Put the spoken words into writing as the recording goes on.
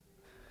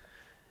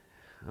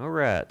All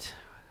right.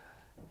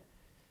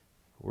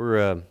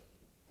 We're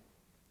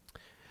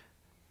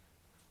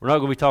not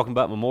going to be talking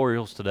about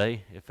memorials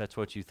today, if that's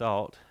what you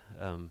thought.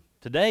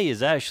 Today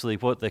is actually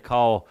what they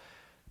call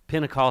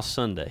Pentecost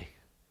Sunday.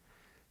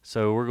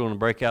 So we're going to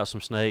break out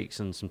some snakes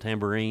and some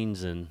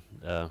tambourines, and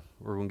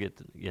we're going to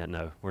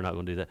no, we're not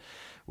going to do that.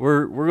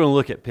 We're going to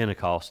look at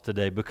Pentecost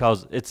today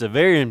because it's a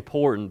very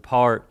important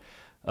part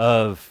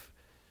of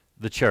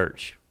the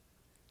church.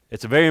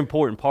 It's a very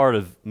important part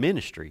of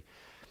ministry.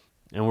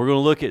 And we're going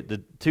to look at the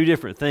two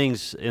different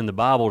things in the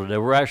Bible today.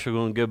 We're actually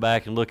going to go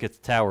back and look at the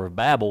Tower of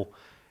Babel,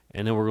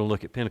 and then we're going to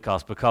look at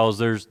Pentecost because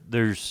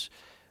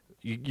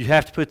you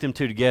have to put them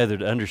two together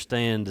to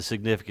understand the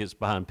significance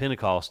behind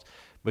Pentecost.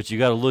 But you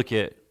got to look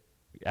at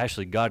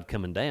actually God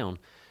coming down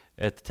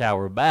at the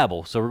Tower of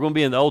Babel. So we're going to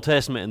be in the Old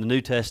Testament and the New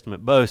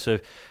Testament both. So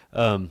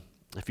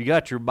if you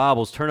got your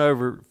Bibles, turn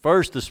over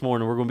first this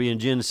morning. We're going to be in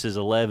Genesis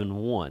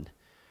 11:1.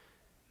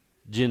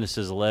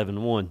 Genesis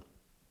 11:1.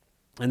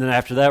 And then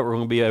after that, we're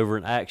going to be over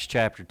in Acts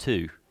chapter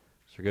 2. So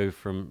we go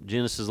from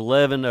Genesis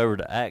 11 over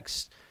to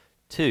Acts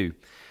 2.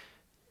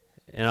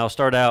 And I'll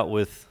start out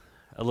with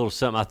a little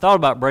something. I thought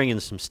about bringing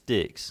some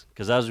sticks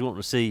because I was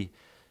wanting to see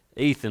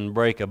Ethan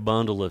break a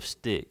bundle of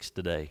sticks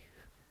today.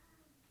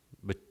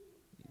 But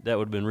that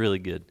would have been really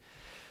good.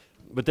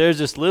 But there's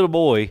this little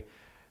boy,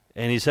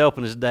 and he's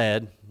helping his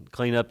dad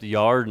clean up the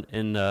yard.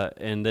 And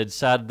they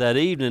decided that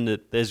evening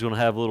that they was going to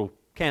have a little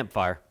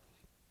campfire.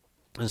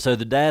 And so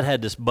the dad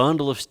had this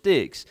bundle of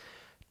sticks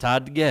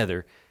tied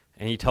together,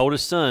 and he told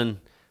his son,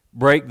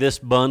 break this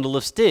bundle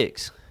of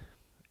sticks.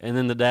 And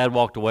then the dad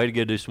walked away to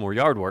go do some more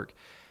yard work.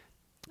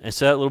 And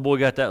so that little boy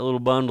got that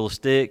little bundle of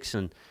sticks,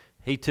 and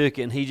he took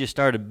it, and he just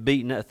started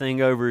beating that thing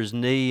over his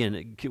knee, and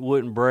it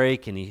wouldn't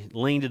break, and he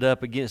leaned it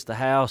up against the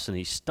house, and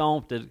he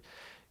stomped it,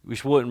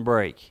 which wouldn't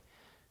break.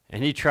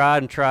 And he tried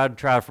and tried and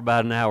tried for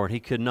about an hour, and he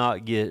could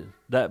not get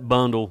that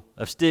bundle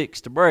of sticks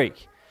to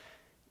break.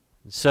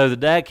 So the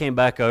dad came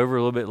back over a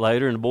little bit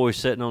later, and the boy's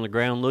sitting on the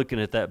ground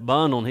looking at that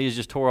bundle, and he was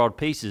just tore all to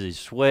pieces. He's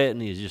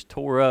sweating. He's just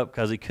tore up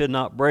because he could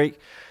not break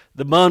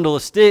the bundle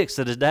of sticks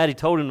that his daddy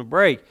told him to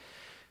break.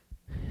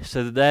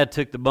 So the dad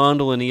took the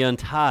bundle, and he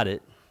untied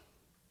it,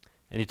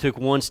 and he took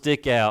one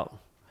stick out,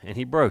 and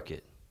he broke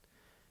it.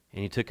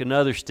 And he took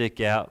another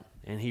stick out,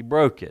 and he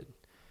broke it.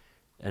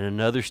 And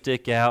another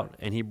stick out,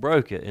 and he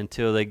broke it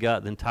until they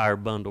got the entire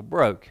bundle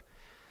broke.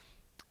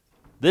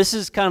 This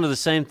is kind of the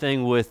same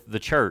thing with the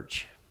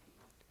church.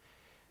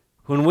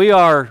 When we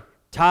are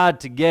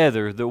tied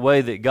together the way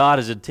that God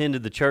has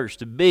intended the church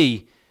to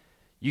be,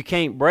 you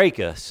can't break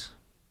us.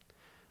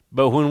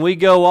 But when we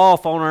go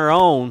off on our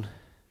own,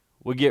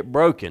 we get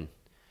broken.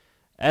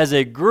 As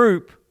a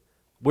group,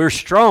 we're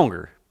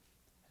stronger.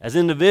 As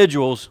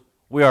individuals,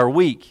 we are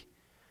weak.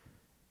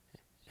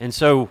 And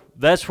so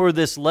that's where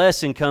this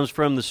lesson comes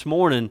from this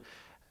morning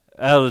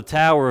out of the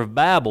Tower of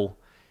Babel,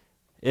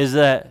 is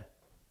that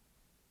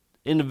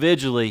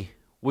individually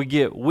we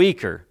get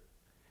weaker.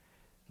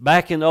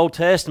 Back in the Old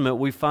Testament,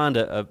 we find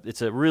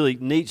it's a really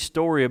neat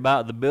story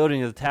about the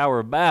building of the Tower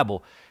of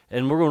Babel.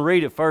 And we're going to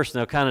read it first,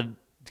 and I'll kind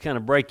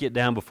of break it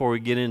down before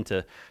we get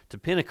into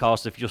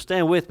Pentecost. If you'll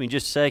stand with me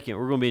just a second,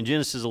 we're going to be in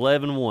Genesis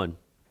 11:1.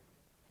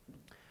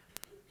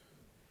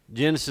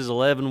 Genesis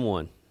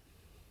 11:1.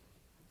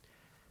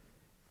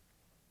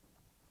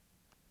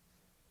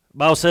 The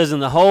Bible says,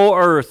 and the whole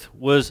earth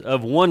was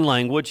of one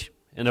language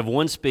and of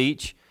one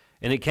speech,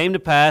 and it came to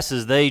pass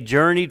as they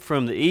journeyed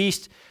from the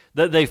east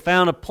that they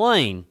found a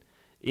plain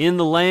in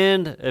the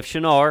land of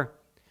Shinar,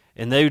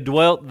 and they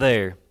dwelt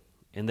there.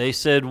 And they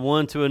said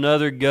one to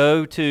another,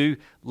 go to,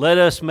 let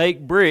us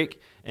make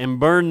brick and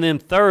burn them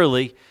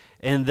thoroughly.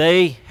 And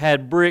they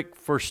had brick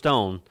for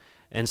stone,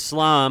 and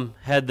slime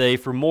had they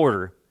for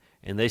mortar.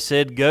 And they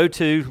said, go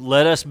to,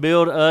 let us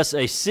build us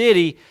a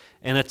city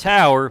and a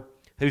tower,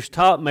 whose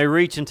top may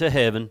reach into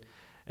heaven,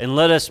 and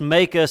let us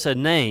make us a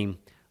name,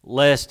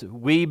 lest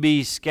we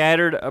be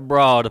scattered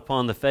abroad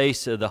upon the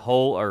face of the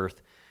whole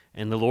earth.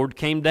 And the Lord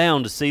came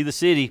down to see the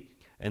city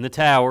and the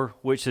tower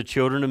which the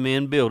children of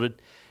men builded.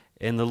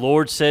 And the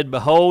Lord said,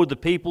 behold, the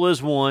people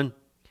is one,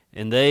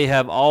 and they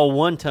have all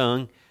one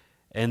tongue,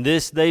 and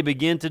this they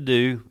begin to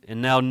do,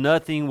 and now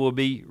nothing will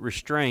be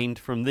restrained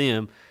from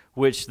them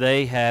which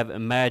they have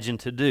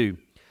imagined to do.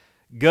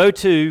 Go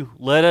to,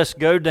 let us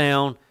go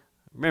down.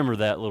 Remember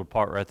that little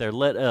part right there.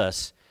 Let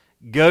us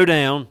go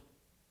down.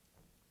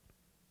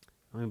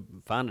 Let me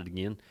find it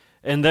again.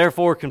 And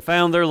therefore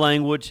confound their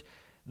language,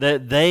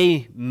 that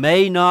they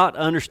may not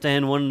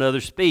understand one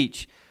another's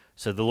speech.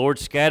 So the Lord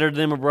scattered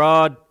them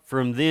abroad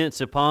from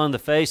thence upon the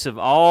face of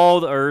all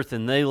the earth,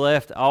 and they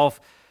left off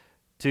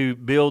to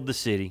build the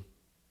city.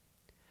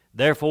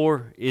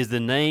 Therefore is the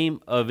name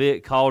of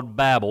it called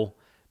Babel,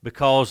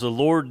 because the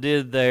Lord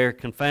did there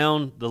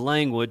confound the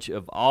language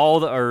of all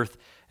the earth,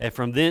 and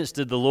from thence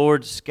did the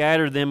Lord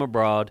scatter them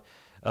abroad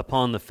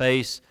upon the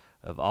face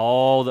of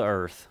all the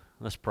earth.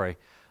 Let's pray.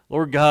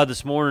 Lord God,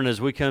 this morning as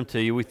we come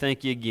to you, we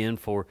thank you again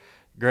for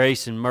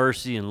grace and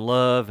mercy and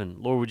love. And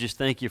Lord, we just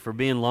thank you for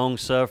being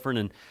long-suffering.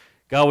 And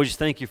God, we just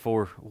thank you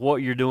for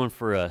what you're doing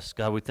for us.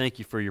 God, we thank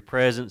you for your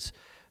presence.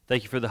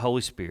 Thank you for the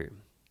Holy Spirit.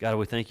 God,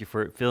 we thank you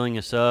for filling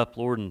us up,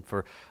 Lord, and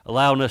for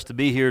allowing us to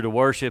be here to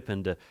worship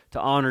and to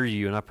honor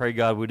you. And I pray,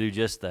 God, we do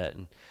just that.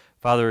 And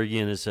Father,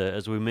 again,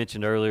 as we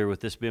mentioned earlier, with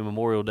this being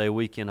Memorial Day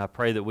weekend, I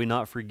pray that we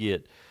not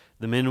forget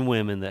the men and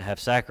women that have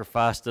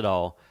sacrificed it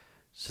all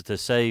to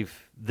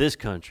save this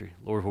country,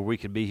 Lord, where we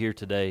could be here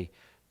today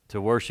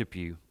to worship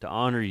you, to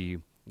honor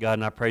you. God,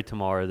 and I pray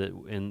tomorrow that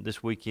in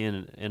this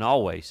weekend and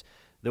always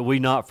that we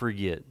not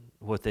forget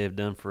what they have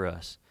done for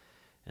us.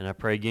 And I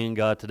pray again,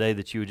 God, today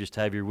that you would just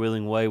have your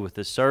willing way with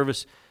this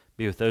service.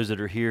 Be with those that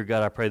are here.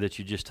 God, I pray that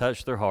you just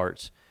touch their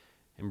hearts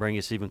and bring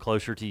us even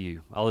closer to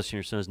you. All this in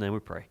your Son's name we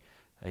pray.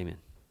 Amen.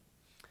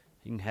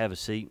 You can have a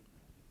seat.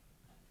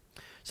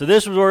 So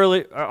this was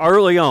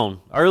early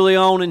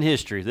on in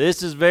history.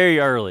 This is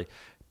very early.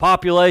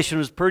 Population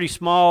was pretty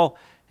small,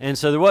 and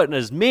so there wasn't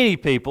as many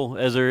people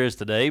as there is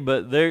today,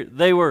 but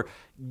they were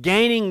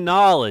gaining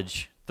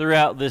knowledge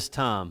throughout this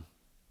time.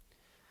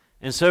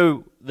 And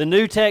so the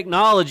new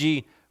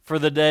technology for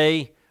the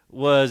day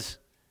was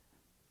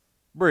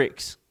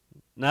bricks.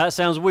 Now that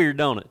sounds weird,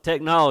 don't it?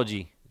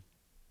 Technology.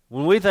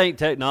 When we think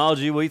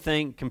technology, we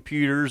think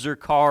computers or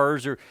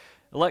cars or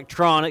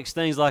electronics,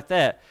 things like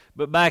that.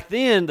 But back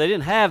then, they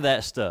didn't have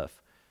that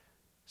stuff.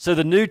 So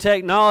the new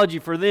technology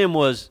for them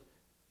was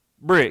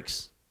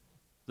bricks.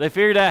 They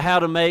figured out how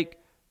to make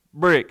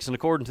bricks. And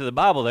according to the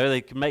Bible there, they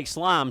could make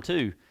slime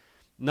too.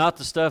 Not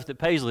the stuff that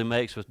Paisley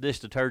makes with dish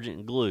detergent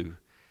and glue.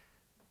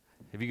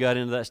 Have you got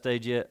into that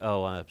stage yet?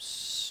 I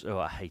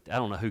hate that. I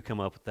don't know who come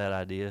up with that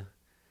idea.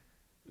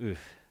 Oof.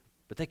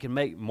 But they can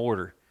make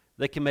mortar.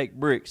 They can make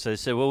bricks. So they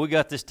said, well, we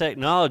got this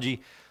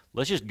technology.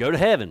 Let's just go to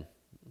heaven.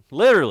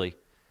 Literally.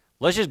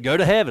 Let's just go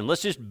to heaven.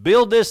 Let's just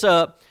build this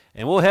up,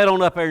 and we'll head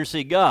on up there and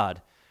see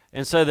God.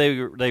 And so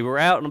they were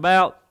out and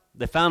about.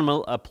 They found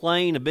a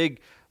plain, a big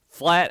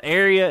flat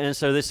area, and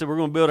so they said, we're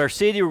going to build our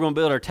city, we're going to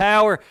build our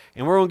tower,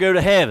 and we're going to go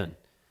to heaven.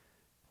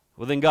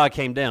 Well, then God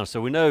came down. So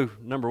we know,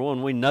 number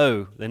one, we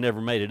know they never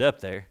made it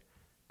up there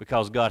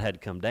because God had to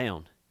come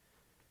down.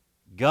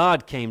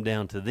 God came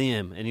down to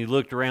them, and he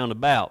looked around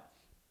about.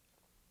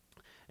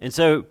 And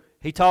so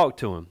he talked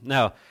to them.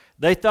 Now,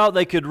 they thought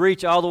they could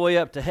reach all the way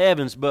up to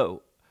heavens,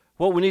 but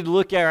what we need to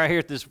look at right here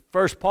at this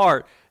first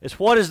part is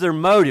what is their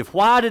motive?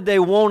 Why did they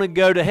want to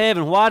go to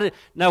heaven?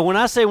 Now, when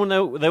I say when they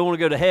want to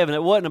go to heaven,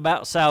 it wasn't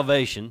about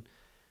salvation.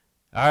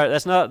 All right,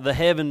 that's not the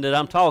heaven that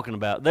I'm talking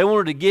about. They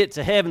wanted to get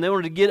to heaven. They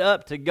wanted to get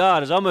up to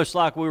God. It's almost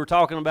like we were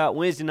talking about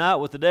Wednesday night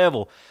with the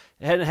devil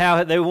and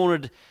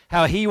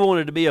how he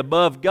wanted to be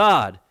above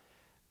God.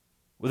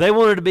 Well, they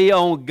wanted to be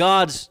on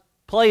God's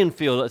playing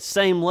field at the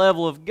same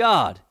level of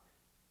God.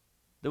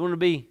 They wanted to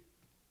be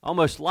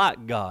almost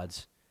like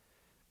God's.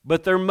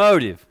 But their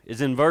motive is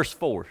in verse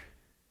 4.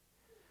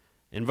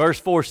 And verse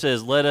 4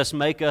 says, let us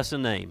make us a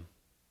name.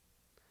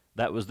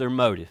 That was their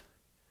motive.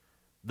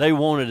 They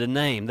wanted a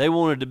name. They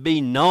wanted to be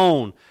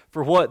known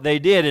for what they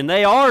did, and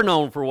they are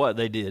known for what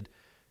they did.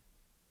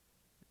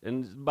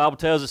 And the Bible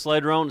tells us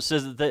later on, it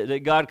says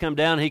that God come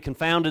down and he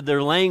confounded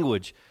their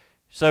language.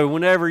 So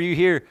whenever you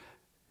hear,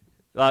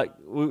 like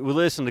we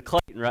listen to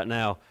Clayton right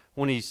now,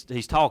 when he's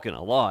talking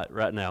a lot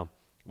right now,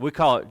 we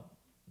call it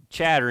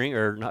chattering,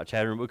 or not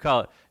chattering, we call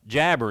it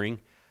jabbering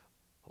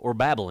or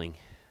babbling.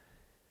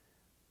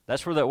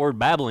 That's where that word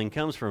babbling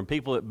comes from.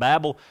 People that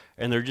babble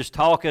and they're just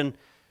talking,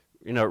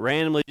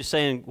 randomly just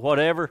saying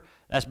whatever,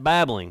 that's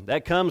babbling.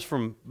 That comes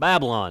from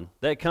Babylon.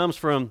 That comes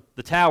from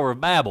the Tower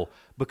of Babel.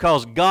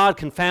 Because God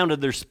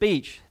confounded their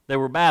speech, they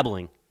were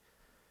babbling.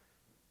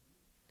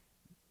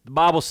 The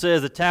Bible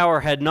says the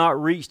tower had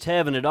not reached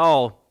heaven at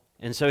all,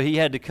 and so he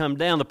had to come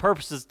down. The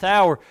purpose of the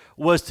tower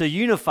was to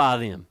unify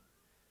them.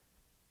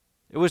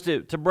 It was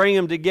to bring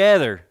them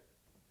together,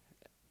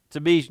 to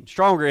be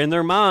stronger. In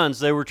their minds,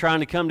 they were trying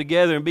to come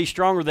together and be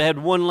stronger. They had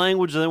one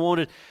language, and they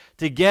wanted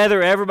to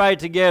gather everybody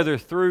together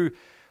through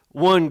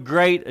one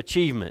great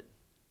achievement.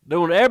 They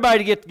wanted everybody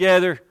to get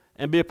together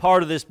and be a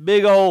part of this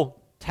big old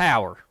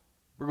tower.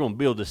 We're going to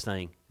build this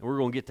thing, and we're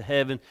going to get to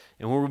heaven,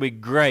 and we're going to be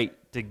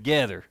great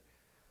together.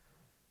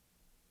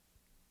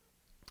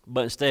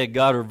 But instead,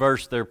 God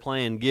reversed their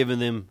plan, giving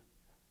them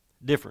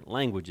different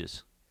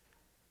languages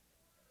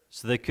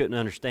so they couldn't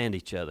understand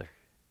each other.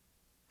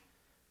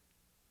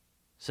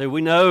 So we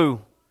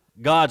know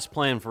God's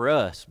plan for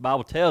us. The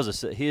Bible tells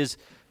us that his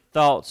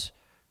thoughts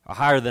are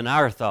higher than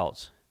our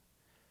thoughts.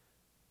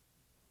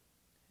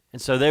 And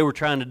so they were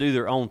trying to do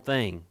their own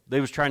thing. They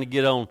was trying to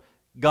get on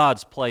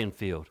God's playing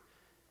field.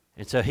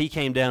 And so he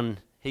came down,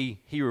 he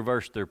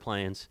reversed their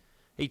plans.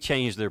 He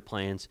changed their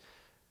plans.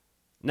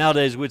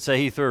 Nowadays we'd say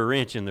he threw a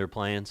wrench in their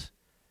plans,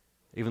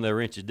 even though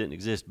wrenches didn't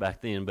exist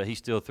back then, but he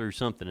still threw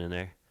something in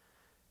there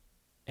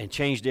and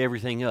changed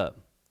everything up.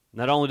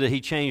 Not only did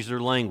he change their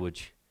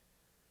language,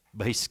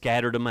 but he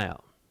scattered them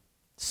out,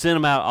 sent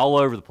them out all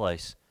over the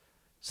place,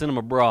 sent them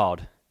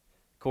abroad,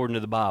 according to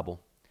the Bible.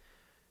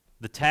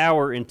 The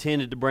tower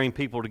intended to bring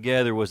people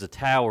together was a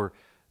tower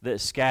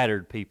that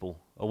scattered people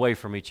away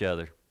from each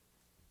other.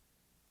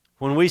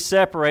 When we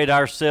separate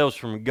ourselves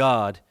from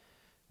God,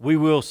 we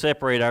will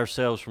separate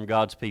ourselves from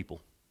God's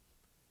people.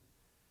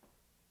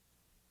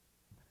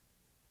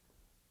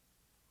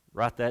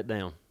 Write that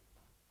down.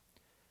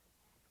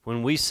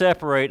 When we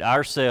separate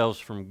ourselves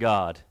from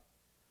God,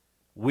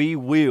 we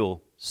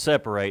will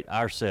separate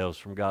ourselves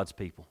from God's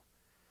people.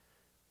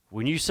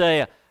 When you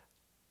say,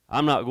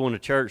 I'm not going to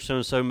church,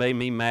 so-and-so made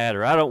me mad,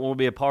 or I don't want to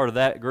be a part of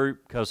that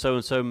group because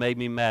so-and-so made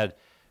me mad.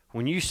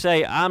 When you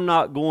say, I'm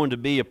not going to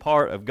be a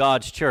part of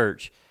God's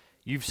church,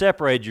 you've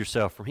separated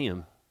yourself from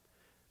Him,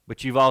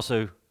 but you've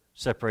also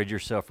separated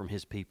yourself from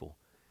His people.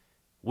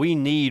 We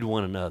need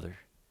one another.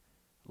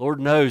 Lord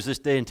knows this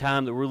day and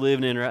time that we're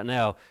living in right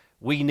now,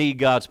 we need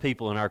God's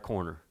people in our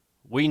corner.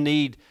 We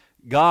need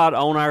God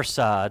on our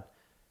side,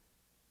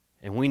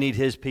 and we need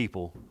His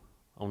people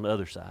on the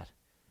other side.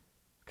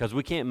 Because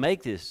we can't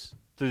make this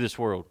through this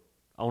world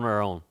on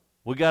our own.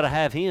 We got to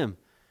have Him.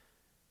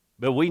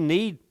 But we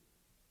need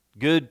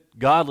good,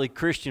 godly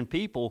Christian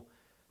people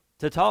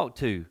to talk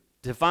to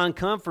find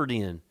comfort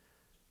in,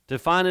 to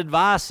find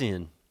advice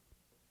in.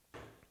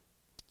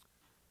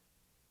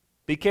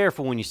 Be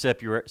careful when you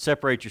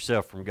separate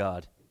yourself from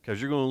God,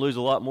 because you're going to lose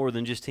a lot more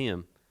than just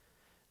Him.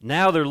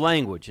 Now their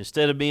language,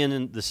 instead of being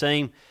in the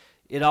same,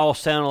 it all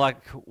sounded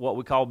like what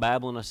we call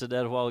babbling. I said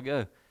that a while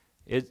ago.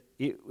 It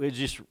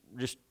just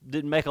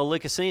didn't make a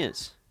lick of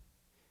sense.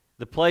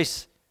 The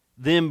place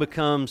then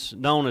becomes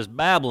known as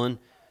Babylon,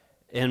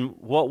 and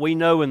what we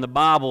know in the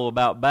Bible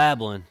about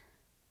Babylon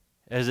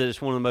is that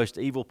it's one of the most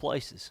evil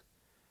places.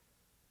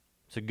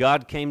 So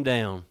God came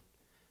down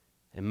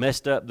and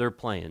messed up their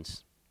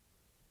plans.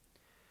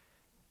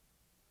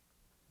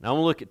 Now I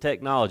want to look at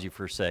technology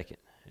for a second.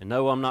 And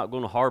no, I'm not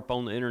going to harp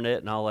on the internet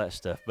and all that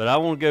stuff, but I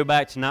want to go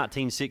back to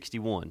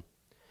 1961.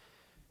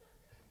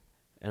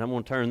 And I'm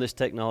going to turn this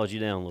technology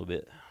down a little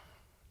bit.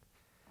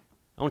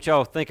 I want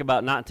y'all to think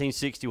about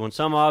 1961.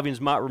 Some of you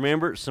might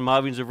remember it. Some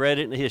of you have read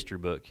it in the history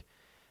book.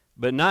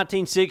 But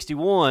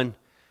 1961,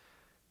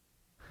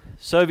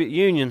 Soviet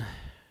Union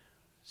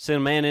sent a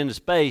man into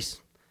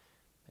space,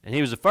 and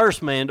he was the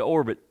first man to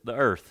orbit the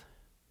Earth.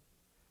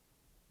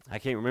 I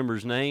can't remember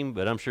his name,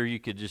 but I'm sure you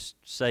could just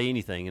say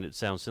anything and it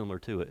sounds similar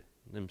to it.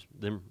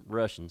 Them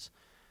Russians.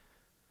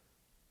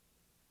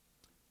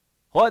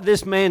 What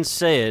this man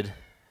said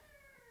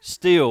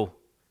still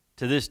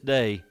to this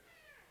day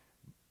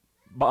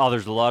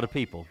bothers a lot of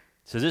people.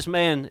 So this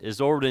man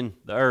is orbiting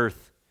the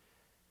Earth.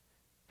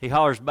 He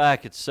hollers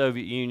back at the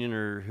Soviet Union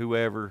or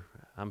whoever.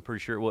 I'm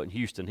pretty sure it wasn't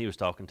Houston he was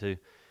talking to.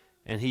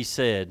 And he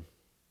said,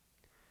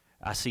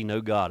 I see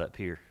no God up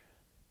here.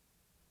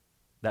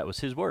 That was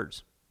his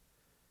words.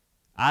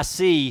 I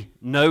see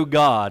no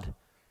God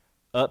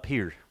up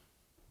here.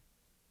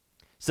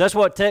 So that's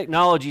what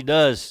technology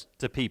does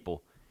to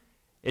people.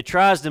 It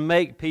tries to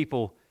make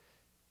people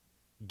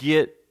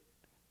get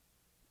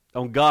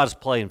on God's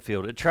playing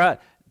field.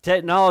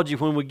 Technology,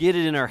 when we get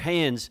it in our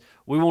hands,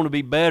 we want to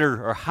be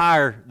better or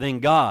higher than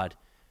God.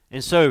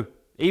 And so,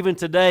 even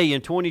today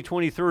in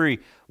 2023,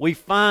 we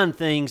find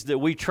things that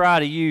we try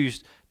to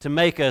use to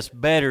make us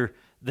better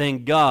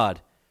than God.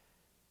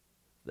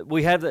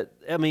 We have that,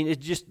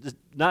 it's just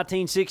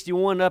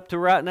 1961 up to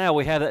right now,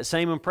 we have that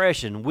same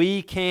impression.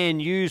 We can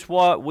use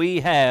what we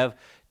have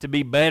to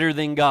be better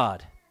than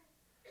God,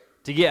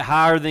 to get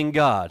higher than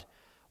God.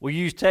 We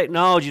use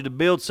technology to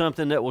build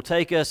something that will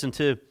take us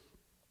to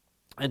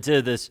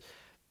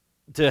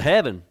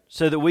heaven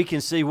so that we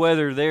can see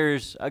whether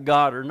there's a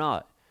God or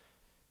not.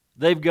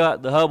 They've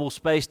got the Hubble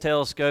Space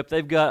Telescope.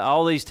 They've got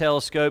all these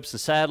telescopes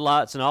and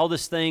satellites and all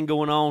this thing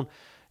going on,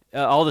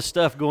 all this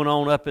stuff going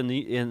on up in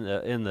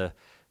the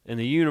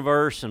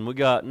universe, and we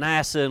got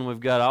NASA, and we've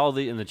got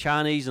and the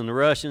Chinese and the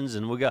Russians,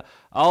 and we got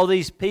all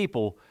these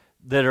people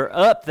that are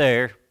up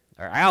there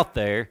or out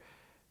there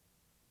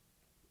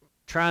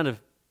trying to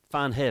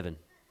find heaven.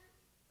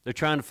 They're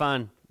trying to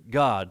find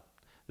God.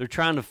 They're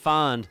trying to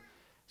find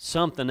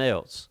something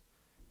else.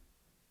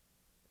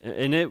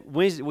 And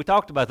we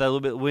talked about that a little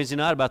bit Wednesday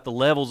night about the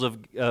levels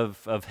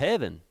of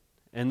heaven,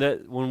 and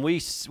that when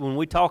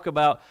we talk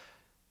about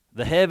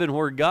the heaven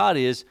where God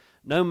is,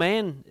 no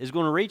man is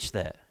going to reach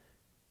that.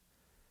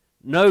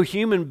 No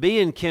human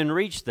being can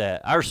reach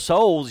that. Our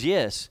souls,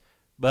 yes,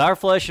 but our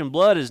flesh and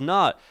blood is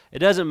not. It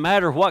doesn't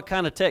matter what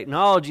kind of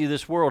technology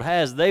this world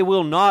has. They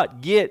will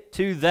not get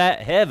to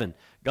that heaven.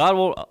 God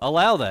will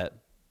allow that.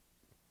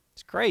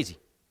 It's crazy.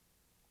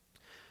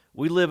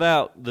 We live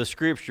out the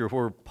scripture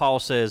where Paul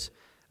says,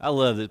 I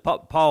love this.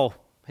 Paul,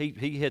 he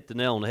hit the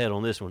nail on the head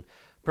on this one.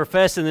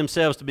 Professing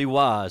themselves to be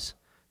wise,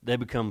 they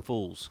become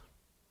fools.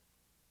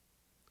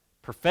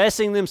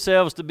 Professing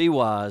themselves to be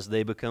wise,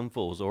 they become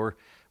fools. Or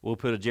we'll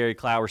put a Jerry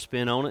Clower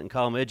spin on it and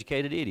call them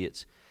educated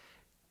idiots.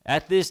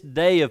 At this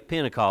day of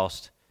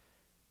Pentecost,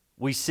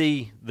 we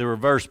see the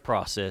reverse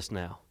process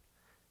now.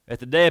 At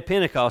the day of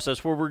Pentecost,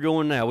 that's where we're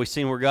going now. We've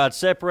seen where God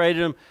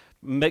separated them,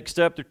 mixed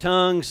up their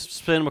tongues,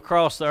 sent them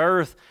across the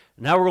earth.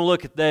 Now we're going to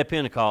look at the day of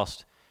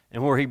Pentecost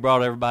and where He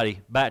brought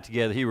everybody back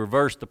together. He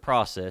reversed the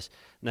process.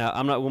 Now,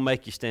 I'm not going to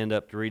make you stand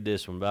up to read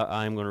this one, but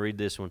I am going to read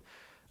this one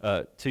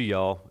to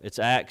y'all. It's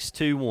Acts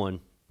 2:1.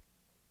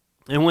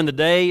 And when the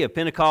day of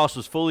Pentecost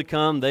was fully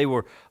come, they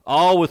were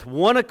all with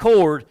one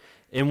accord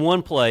in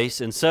one place,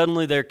 and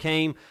suddenly there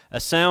came a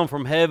sound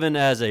from heaven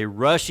as a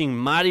rushing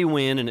mighty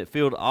wind, and it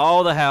filled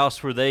all the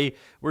house where they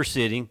were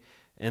sitting.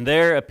 And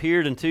there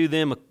appeared unto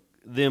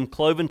them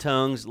cloven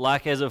tongues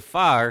like as of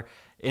fire,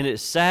 and it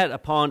sat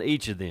upon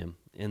each of them.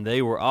 And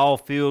they were all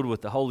filled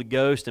with the Holy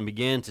Ghost, and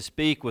began to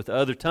speak with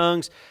other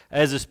tongues,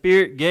 as the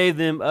Spirit gave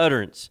them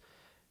utterance.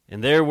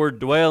 And there were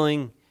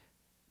dwelling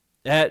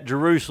at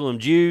Jerusalem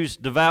Jews,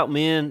 devout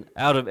men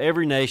out of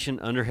every nation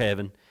under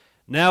heaven.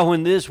 Now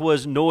when this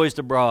was noised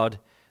abroad,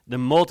 the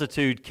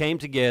multitude came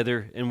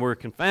together and were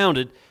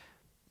confounded,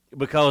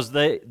 because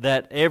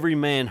that every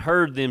man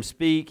heard them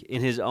speak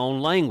in his own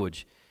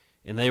language.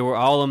 And they were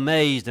all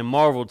amazed and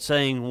marveled,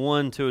 saying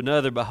one to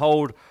another,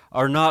 Behold,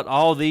 are not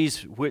all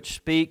these which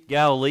speak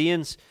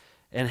Galileans?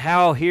 And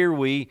how hear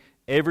we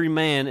every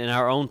man in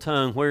our own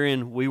tongue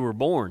wherein we were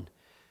born?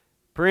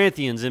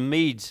 Parthians and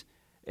Medes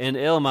and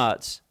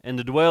Elamites, and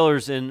the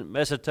dwellers in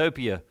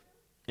Mesopotamia,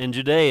 and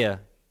Judea,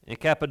 and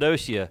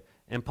Cappadocia,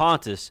 and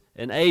Pontus,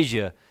 and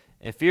Asia,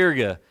 and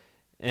Phrygia,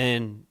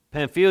 and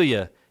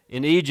Pamphylia,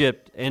 in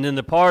Egypt, and in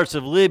the parts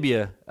of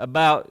Libya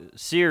about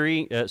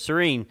Cyrene,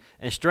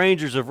 and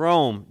strangers of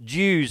Rome,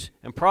 Jews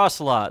and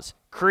proselytes,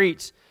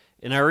 Cretes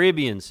and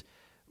Arabians,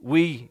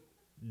 we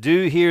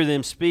do hear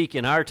them speak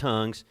in our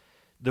tongues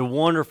the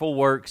wonderful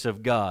works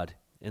of God.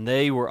 And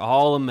they were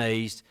all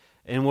amazed,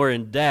 and were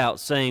in doubt,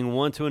 saying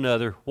one to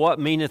another, What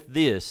meaneth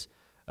this?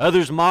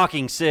 Others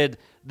mocking said,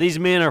 These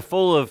men are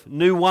full of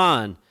new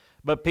wine.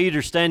 But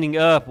Peter, standing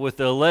up with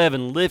the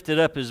 11, lifted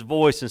up his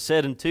voice and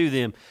said unto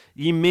them,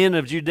 Ye men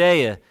of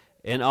Judea,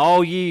 and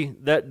all ye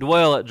that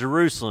dwell at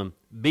Jerusalem,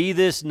 be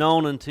this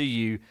known unto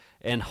you,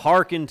 and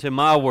hearken to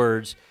my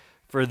words,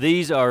 for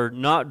these are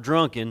not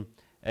drunken,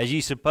 as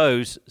ye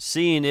suppose,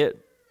 seeing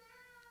it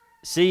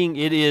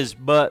is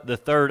but the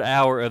third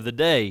hour of the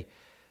day.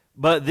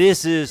 But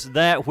this is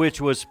that which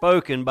was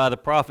spoken by the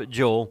prophet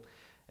Joel.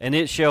 And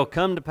it shall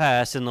come to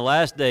pass in the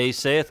last days,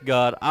 saith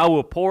God, I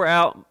will pour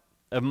out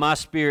of my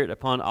Spirit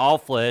upon all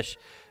flesh,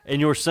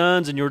 and your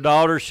sons and your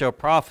daughters shall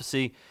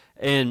prophesy,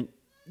 and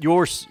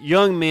your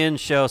young men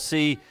shall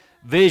see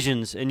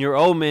visions, and your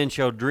old men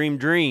shall dream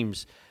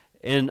dreams.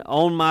 And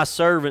on my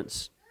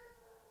servants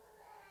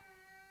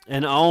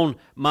and on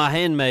my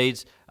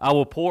handmaids I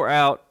will pour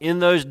out in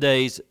those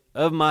days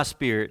of my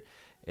Spirit,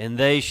 and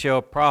they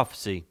shall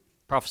prophesy.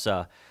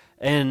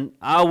 And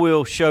I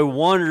will show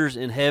wonders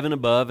in heaven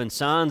above, and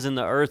signs in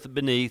the earth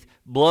beneath,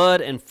 blood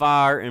and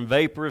fire and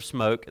vapor of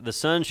smoke. The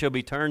sun shall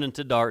be turned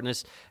into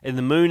darkness, and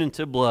the moon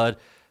into blood,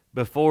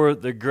 before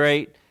the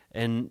great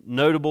and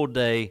notable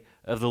day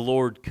of the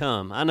Lord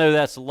come. I know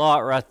that's a lot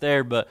right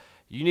there, but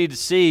you need to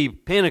see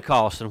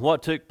Pentecost and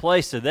what took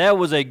place there. That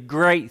was a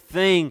great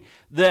thing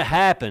that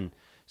happened.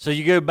 So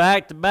you go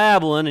back to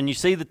Babylon and you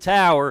see the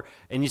tower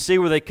and you see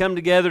where they come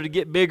together to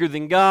get bigger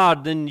than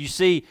God. Then you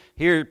see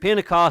here at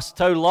Pentecost,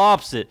 the total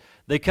opposite.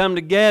 They come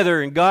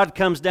together and God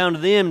comes down to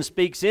them and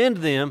speaks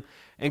into them,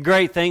 and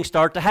great things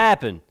start to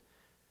happen.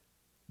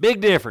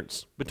 Big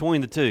difference between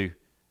the two.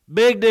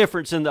 Big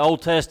difference in the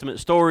Old Testament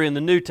story and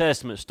the New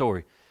Testament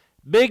story.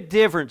 Big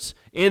difference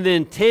in the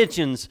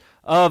intentions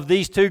of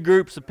these two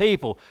groups of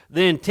people.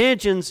 The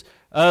intentions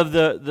of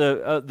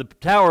the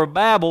Tower of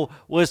Babel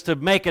was to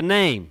make a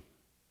name.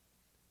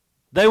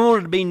 They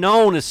wanted to be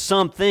known as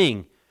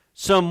something,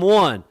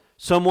 someone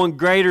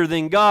greater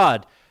than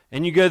God.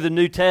 And you go to the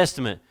New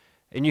Testament,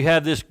 and you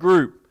have this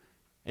group,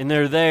 and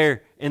they're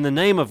there in the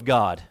name of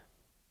God.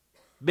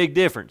 Big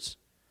difference.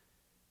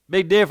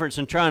 Big difference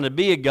in trying to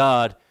be a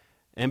God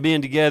and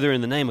being together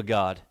in the name of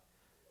God.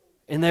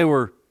 And they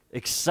were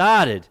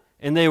excited,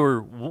 and they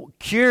were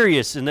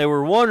curious, and they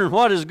were wondering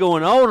what is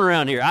going on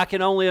around here. I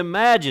can only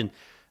imagine.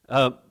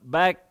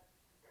 Back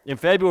in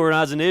February when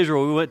I was in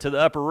Israel, we went to the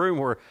upper room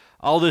where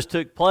all this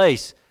took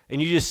place,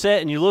 and you just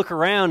sit and you look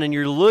around and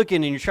you're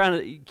looking and you're trying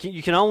to,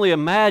 you can only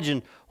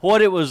imagine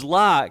what it was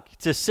like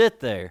to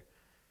sit there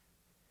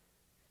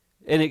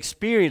and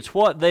experience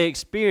what they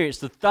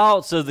experienced. The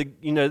thoughts of they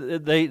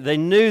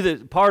knew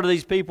that part of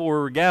these people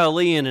were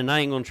Galilean, and I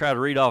ain't going to try to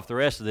read off the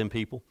rest of them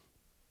people,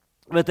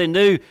 but they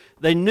knew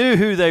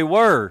who they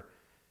were,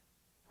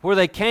 where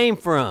they came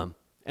from,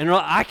 and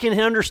I can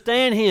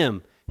understand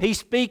him. He's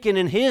speaking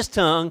in his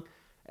tongue,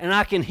 and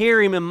I can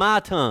hear him in my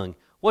tongue.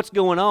 What's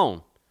going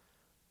on?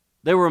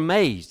 They were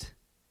amazed.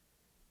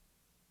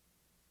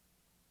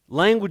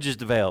 Languages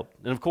developed,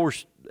 and of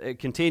course, it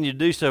continued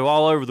to do so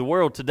all over the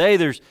world. Today,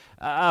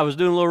 I was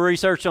doing a little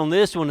research on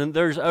this one, and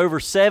there's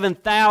over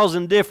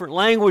 7,000 different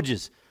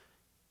languages.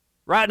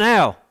 Right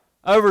now,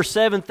 over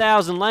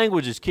 7,000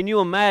 languages. Can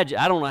you imagine?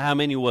 I don't know how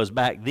many it was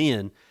back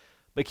then,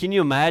 but can you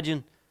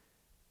imagine?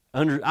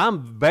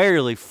 I'm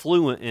barely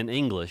fluent in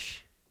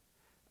English.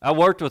 I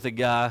worked with a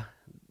guy.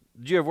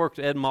 Did you ever work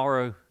with Ed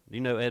Morrow? Do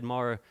you know Ed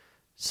Morrow?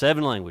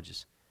 7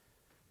 languages.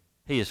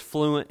 He is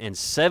fluent in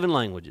 7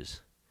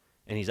 languages,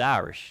 and he's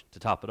Irish to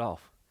top it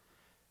off.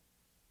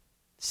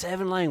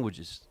 7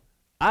 languages.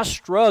 I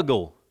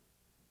struggle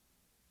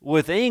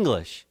with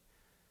English.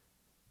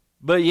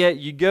 But yet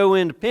you go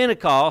into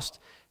Pentecost,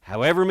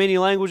 however many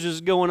languages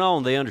is going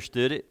on, they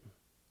understood it.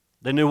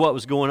 They knew what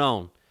was going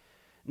on.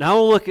 Now I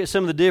want to look at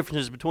some of the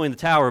differences between the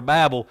Tower of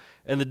Babel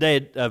and the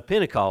day of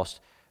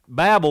Pentecost.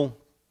 Babel,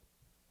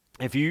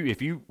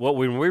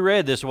 when we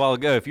read this a while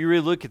ago, if you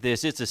really look at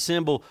this, it's a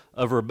symbol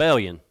of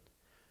rebellion.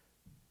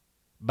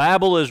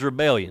 Babel is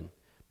rebellion.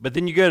 But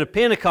then you go to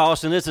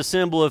Pentecost and it's a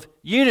symbol of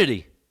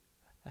unity.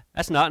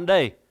 That's night and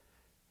day.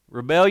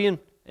 Rebellion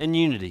and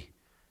unity.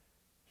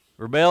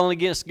 Rebelling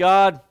against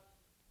God,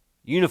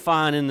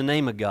 unifying in the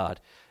name of God.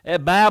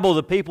 At Babel,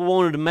 the people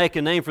wanted to make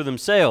a name for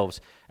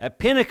themselves. At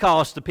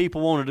Pentecost, the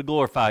people wanted to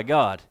glorify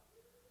God.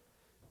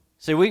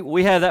 See,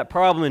 we have that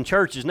problem in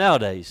churches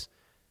nowadays.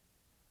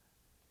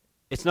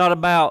 It's not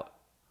about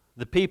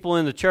the people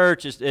in the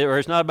church,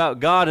 it's not about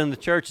God in the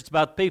church, it's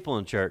about the people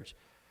in the church.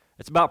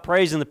 It's about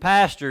praising the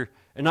pastor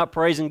and not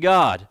praising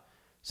God.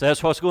 So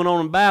that's what's going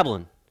on in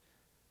Babylon.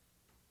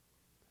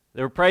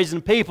 They were praising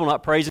the people,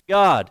 not praising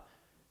God.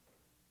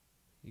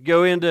 You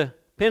go into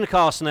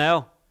Pentecost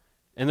now,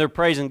 and they're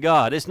praising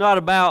God. It's not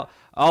about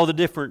all the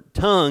different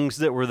tongues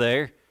that were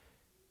there.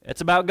 It's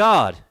about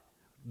God,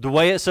 the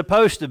way it's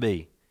supposed to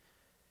be.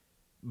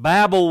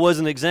 Babel was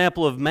an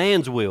example of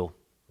man's will.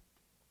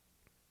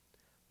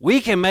 We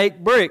can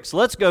make bricks.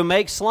 Let's go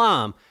make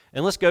slime,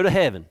 and let's go to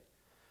heaven.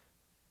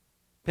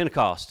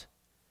 Pentecost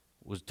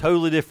was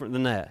totally different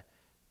than that.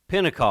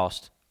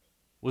 Pentecost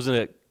was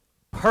a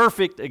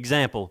perfect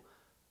example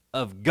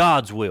of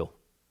God's will.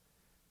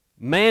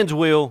 Man's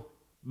will,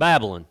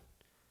 Babylon.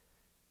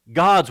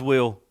 God's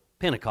will,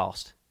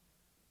 Pentecost.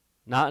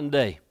 Night and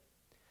day.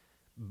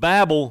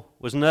 Babel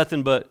was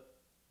nothing but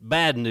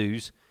bad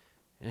news.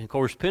 And of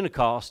course,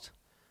 Pentecost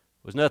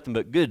was nothing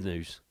but good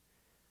news.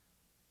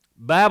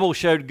 Babel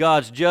showed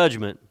God's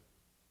judgment.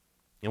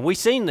 And we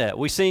seen that.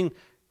 We seen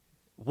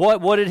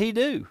what did he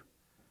do?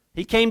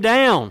 He came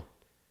down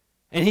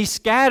and he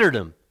scattered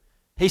them.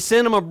 He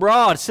sent them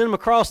abroad, sent them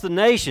across the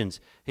nations.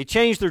 He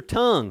changed their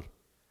tongue.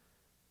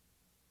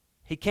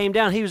 He came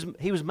down, he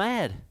was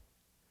mad.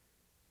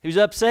 He was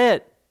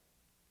upset.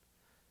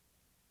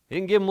 He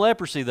didn't give him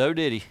leprosy though,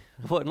 did he?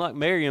 It wasn't like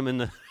Miriam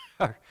in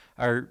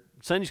our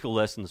Sunday school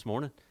lesson this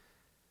morning.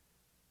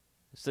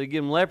 Instead of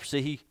giving him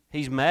leprosy,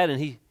 he's mad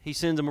and he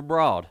sends him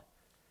abroad.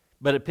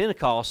 But at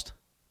Pentecost,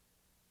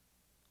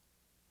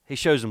 he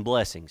shows them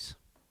blessings.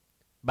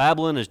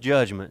 Babylon is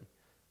judgment.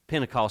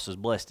 Pentecost is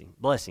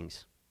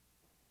blessings.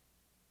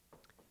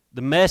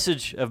 The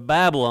message of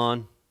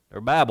Babel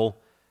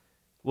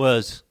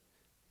was,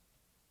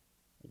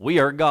 we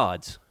are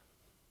gods.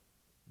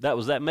 That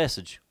was that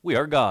message. We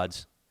are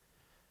gods.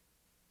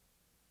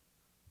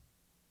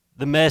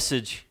 The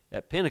message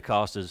at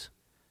Pentecost is,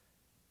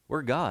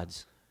 we're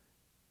gods.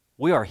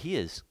 We are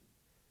His.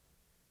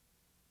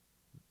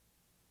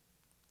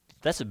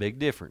 That's a big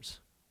difference.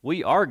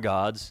 We are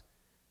gods,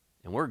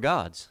 and we're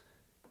gods.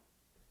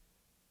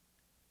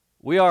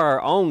 We are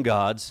our own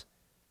gods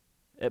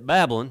at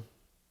Babylon.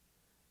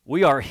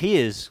 We are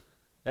His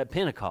at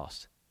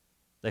Pentecost.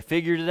 They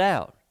figured it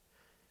out.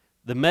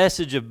 The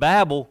message of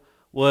Babel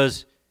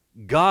was,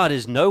 God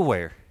is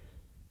nowhere.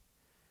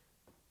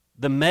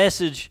 The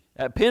message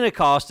at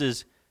Pentecost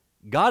is,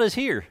 God is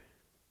here.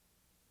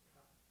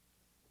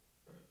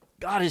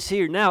 God is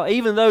here. Now,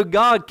 even though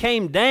God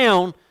came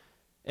down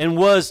and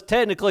was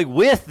technically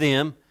with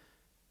them,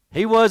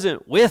 He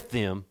wasn't with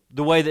them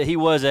the way that He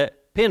was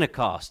at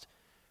Pentecost.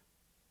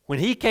 When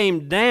He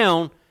came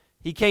down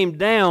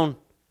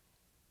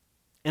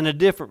in a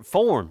different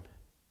form.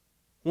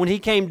 When He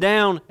came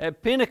down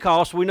at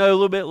Pentecost, we know a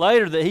little bit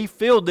later that He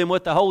filled them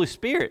with the Holy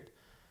Spirit.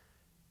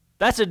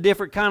 That's a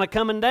different kind of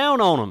coming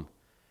down on them.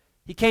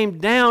 He came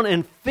down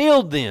and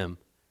filled them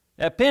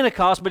at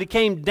Pentecost, but He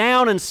came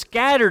down and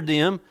scattered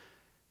them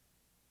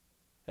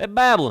at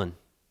Babylon.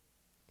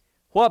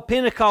 What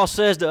Pentecost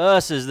says to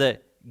us is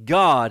that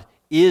God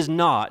is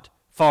not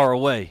far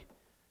away.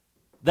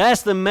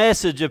 That's the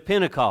message of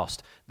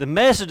Pentecost. The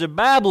message of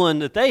Babylon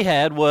that they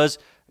had was,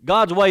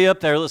 God's way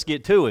up there, let's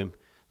get to Him.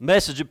 The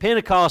message of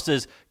Pentecost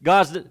is,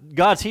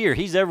 God's here.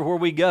 He's everywhere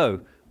we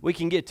go. We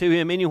can get to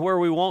Him anywhere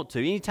we want to,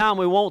 anytime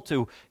we want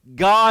to.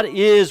 God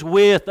is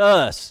with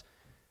us.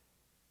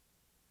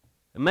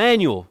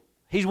 Emmanuel,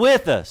 He's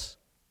with us.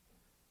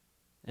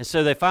 And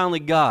so they finally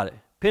got it.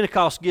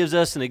 Pentecost gives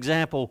us an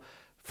example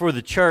for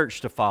the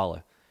church to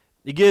follow.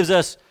 It gives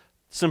us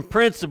some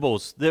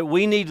principles that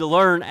we need to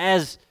learn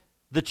as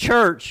the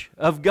church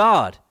of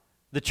God.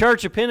 The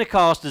church of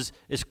Pentecost is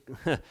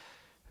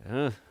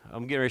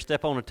I'm getting ready to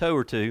step on a toe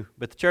or two,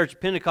 but the church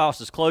of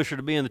Pentecost is closer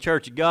to being the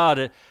church of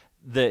God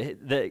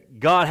that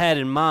God had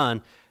in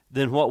mind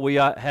than what we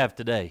have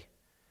today.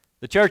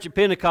 The church of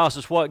Pentecost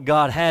is what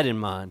God had in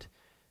mind.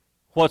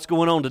 What's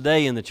going on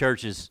today in the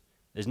churches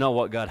is not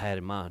what God had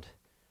in mind.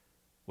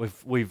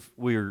 We've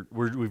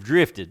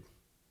drifted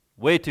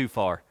way too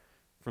far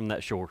from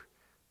that shore.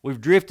 We've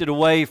drifted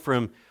away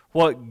from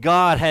what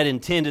God had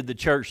intended the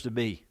church to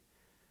be.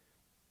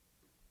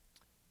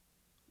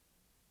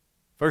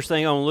 First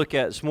thing I want to look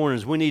at this morning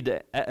is we need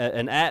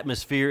an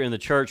atmosphere in the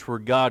church where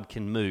God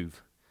can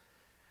move.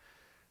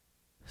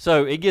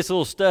 So it gets a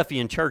little stuffy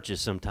in churches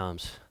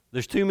sometimes.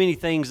 There's too many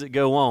things that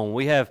go on.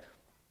 I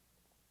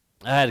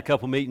had a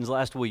couple meetings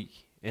last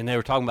week, and they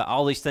were talking about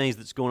all these things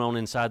that's going on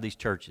inside these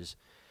churches,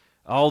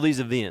 all these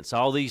events,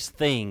 all these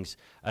things,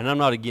 and I'm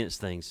not against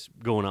things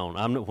going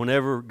on.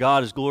 Whenever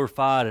God is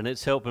glorified and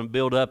it's helping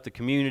build up the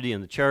community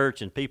and the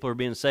church and people are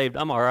being saved,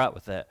 I'm all right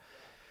with that.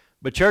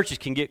 But churches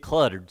can get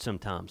cluttered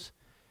sometimes.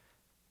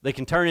 They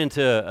can turn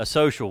into a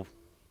social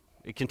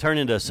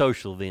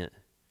event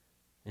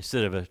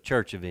instead of a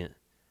church event.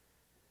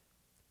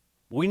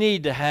 We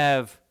need to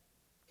have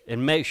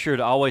and make sure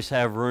to always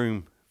have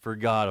room for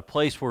God, a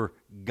place where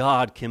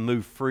God can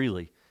move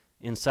freely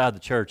inside the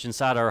church,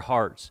 inside our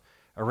hearts,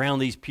 around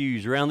these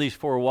pews, around these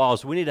four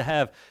walls. We need to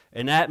have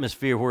an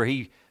atmosphere where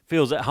He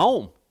feels at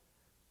home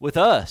with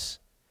us.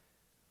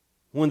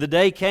 When the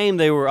day came,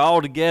 they were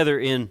all together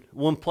in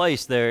one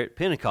place there at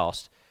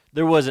Pentecost.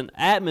 There was an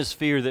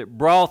atmosphere that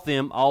brought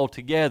them all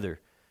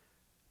together.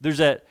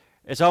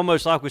 It's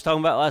almost like we was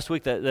talking about last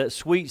week, that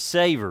sweet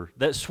savor,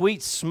 that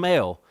sweet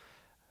smell.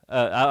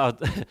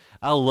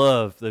 I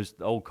love those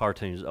old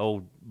cartoons,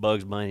 old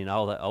Bugs Bunny and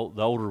all that,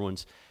 the older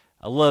ones.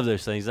 I love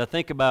those things. I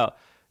think about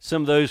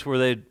some of those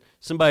where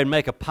somebody would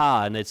make a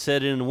pie and they'd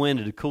set it in the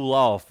window to cool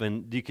off,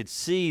 and you could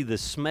see the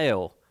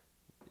smell.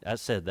 I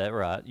said that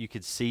right. You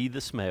could see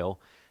the smell,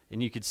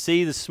 and you could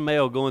see the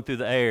smell going through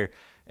the air,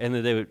 and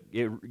then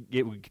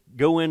it would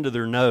go into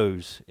their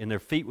nose, and their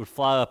feet would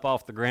fly up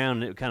off the ground,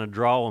 and it would kind of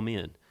draw them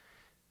in.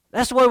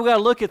 That's the way we got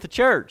to look at the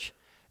church.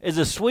 Is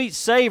a sweet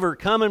savor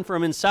coming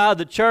from inside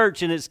the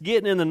church, and it's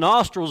getting in the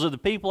nostrils of the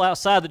people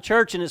outside the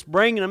church, and it's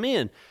bringing them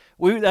in.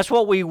 That's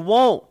what we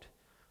want.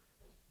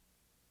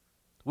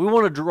 We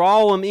want to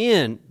draw them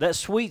in, that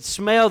sweet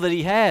smell that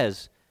He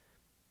has.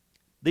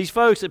 These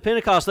folks at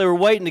Pentecost, they were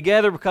waiting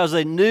together because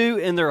they knew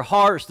in their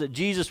hearts that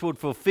Jesus would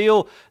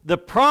fulfill the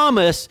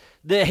promise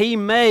that He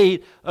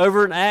made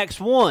over in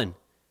Acts 1.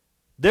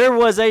 There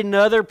was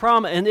another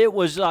promise, and it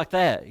was like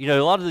that. You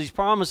know, a lot of these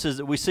promises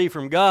that we see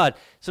from God,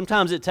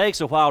 sometimes it takes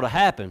a while to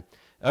happen.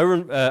 Over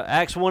in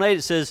Acts 1:8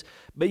 it says,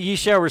 "But ye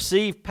shall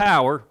receive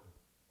power.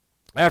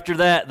 After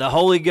that the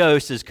Holy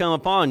Ghost is come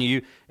upon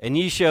you, and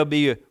ye shall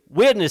be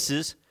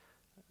witnesses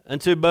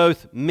unto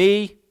both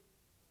me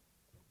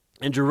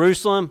in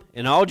Jerusalem,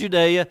 in all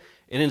Judea,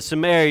 and in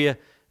Samaria,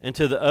 and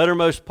to the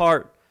uttermost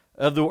part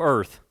of the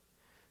earth."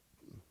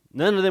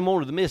 None of them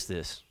wanted to miss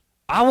this.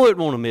 I wouldn't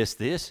want to miss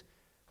this.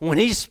 When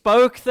He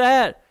spoke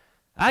that,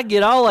 I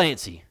get all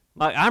antsy.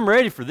 Like, I'm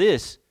ready for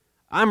this.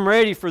 I'm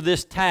ready for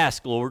this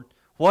task, Lord.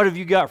 What have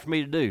you got for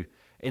me to do?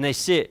 And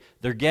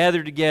they're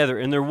gathered together,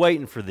 and they're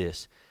waiting for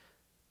this.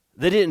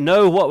 They didn't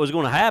know what was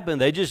going to happen.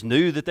 They just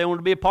knew that they wanted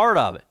to be a part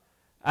of it.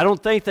 I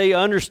don't think they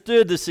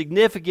understood the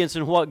significance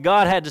in what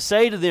God had to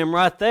say to them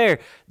right there,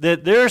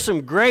 that there are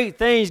some great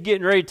things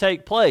getting ready to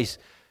take place.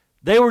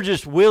 They were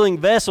just willing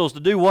vessels to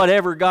do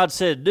whatever God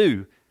said to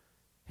do.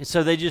 And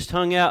so they just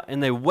hung out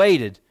and they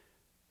waited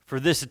for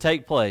this to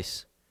take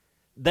place.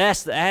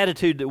 That's the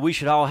attitude that we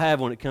should all have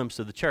when it comes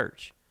to the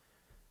church.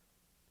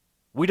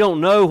 We don't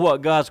know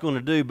what God's going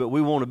to do, but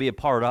we want to be a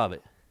part of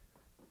it.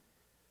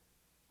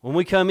 When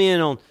we come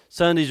in on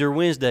Sundays or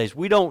Wednesdays,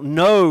 we don't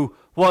know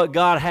what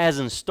God has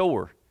in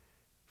store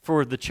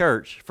for the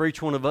church, for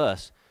each one of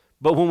us.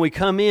 But when we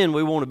come in,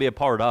 we want to be a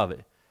part of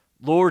it.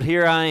 Lord,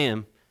 here I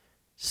am.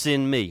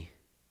 Send me.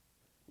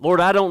 Lord,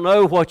 I don't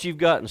know what you've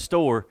got in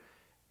store,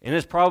 and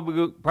it's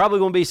probably going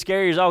to be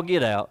scary as all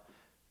get out,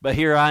 but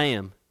here I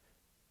am.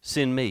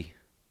 Send me.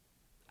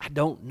 I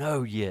don't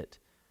know yet,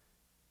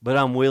 but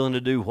I'm willing to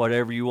do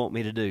whatever you want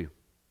me to do.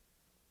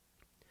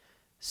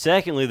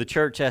 Secondly, the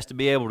church has to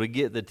be able to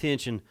get the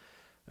attention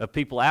of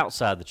people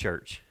outside the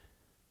church.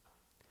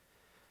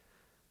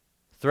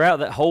 Throughout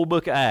that whole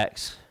book of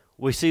Acts,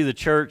 we see the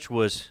church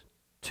was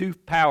too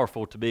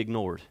powerful to be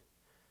ignored.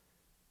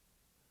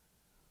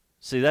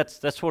 See,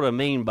 that's what I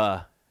mean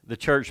by the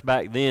church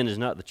back then is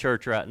not the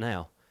church right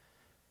now.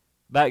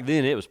 Back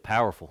then, it was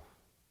powerful.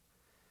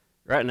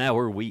 Right now,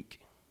 we're weak.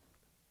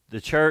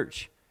 The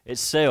church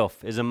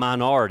itself is a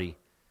minority,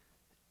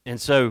 and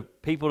so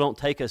people don't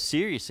take us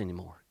serious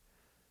anymore.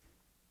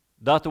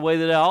 Not the way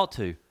that they ought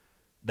to.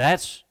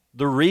 That's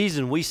the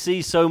reason we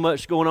see so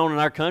much going on in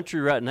our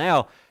country right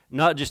now,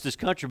 not just this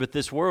country, but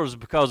this world, is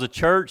because the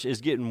church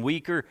is getting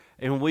weaker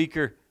and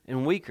weaker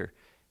and weaker.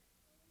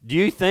 Do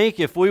you think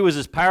if we was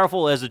as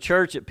powerful as the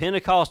church at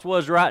Pentecost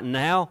was right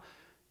now,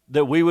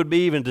 that we would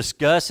be even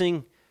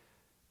discussing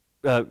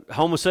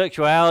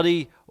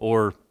homosexuality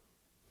or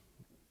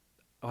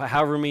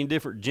however many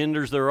different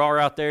genders there are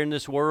out there in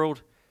this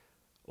world,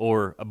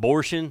 or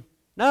abortion?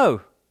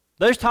 No.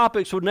 Those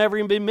topics would never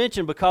even be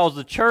mentioned because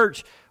the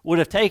church would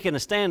have taken a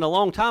stand a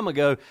long time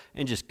ago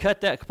and just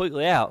cut that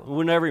completely out. We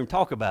would never even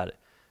talk about it.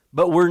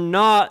 But we're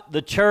not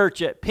the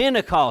church at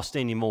Pentecost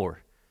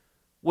anymore.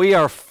 We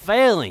are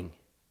failing.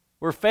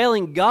 We're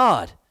failing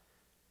God.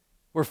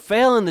 We're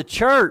failing the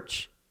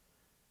church.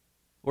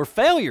 We're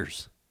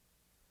failures.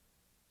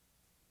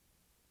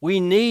 We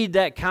need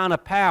that kind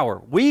of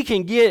power. We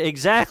can get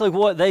exactly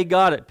what they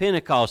got at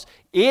Pentecost.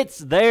 It's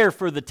there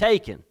for the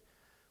taking.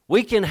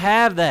 We can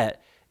have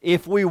that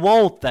if we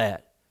want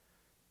that.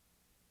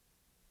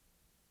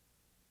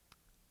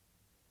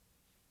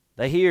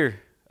 They hear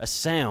a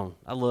sound.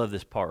 I love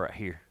this part right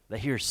here. They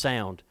hear a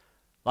sound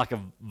like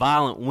a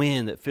violent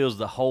wind that fills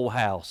the whole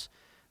house.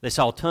 They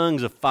saw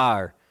tongues of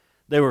fire.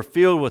 They were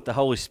filled with the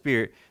Holy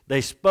Spirit. They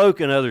spoke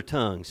in other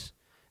tongues.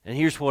 And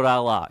here's what I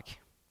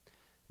like.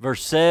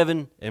 Verse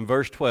 7 and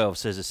verse 12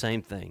 says the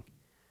same thing.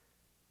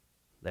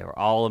 They were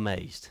all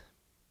amazed.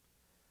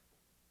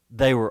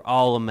 They were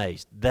all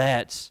amazed.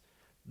 That's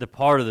the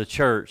part of the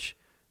church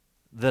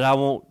that I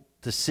want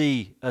to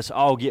see us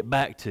all get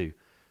back to.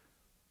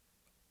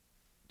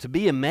 To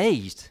be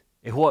amazed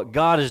at what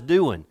God is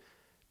doing.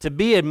 To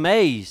be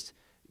amazed.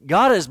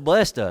 God has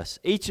blessed us,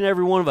 each and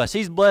every one of us.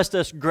 He's blessed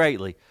us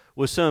greatly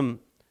with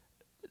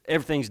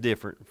everything's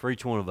different for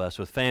each one of us,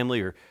 with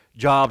family or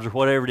jobs or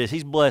whatever it is.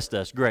 He's blessed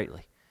us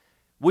greatly.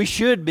 We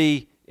should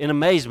be in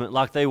amazement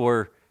like they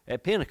were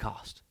at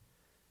Pentecost.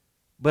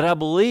 But I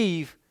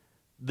believe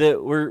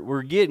that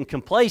we're getting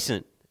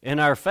complacent in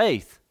our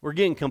faith. We're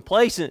getting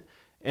complacent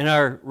in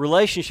our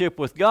relationship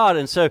with God,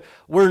 and so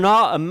we're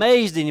not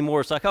amazed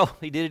anymore. It's like, oh,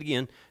 he did it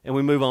again, and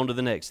we move on to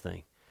the next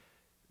thing.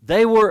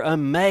 They were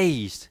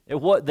amazed at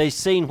what they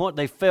seen, what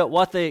they felt,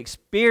 what they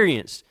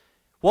experienced,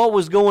 what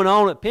was going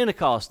on at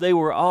Pentecost. They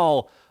were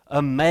all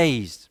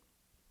amazed.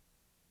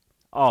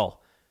 All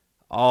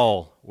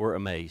were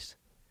amazed.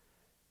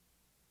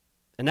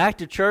 An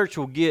active church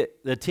will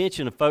get the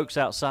attention of folks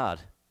outside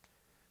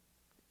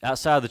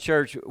the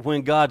church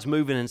when God's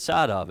moving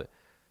inside of it.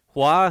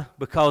 Why?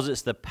 Because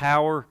it's the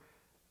power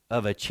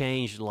of a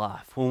changed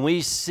life. When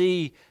we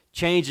see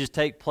changes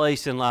take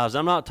place in lives,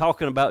 I'm not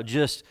talking about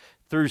just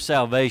through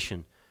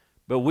salvation,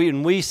 but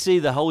when we see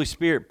the Holy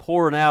Spirit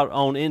pouring out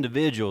on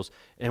individuals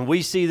and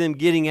we see them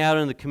getting out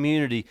in the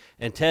community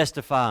and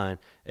testifying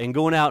and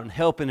going out and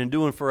helping and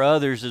doing for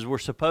others as we're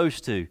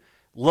supposed to,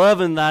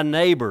 loving thy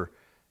neighbor,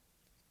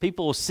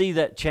 people will see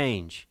that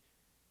change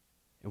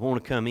and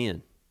want to come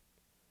in.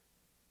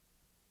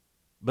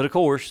 But of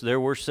course, there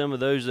were some of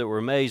those that were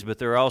amazed, but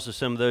there are also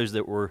some of those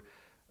that were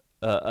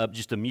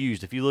just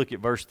amused. If you look at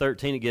verse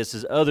 13, it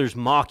says, others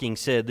mocking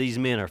said, these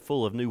men are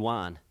full of new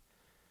wine.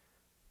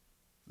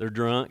 They're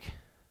drunk,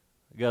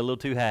 they got a little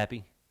too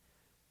happy,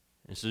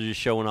 and so they're just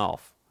showing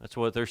off. That's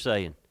what they're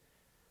saying.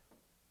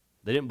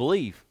 They didn't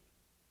believe.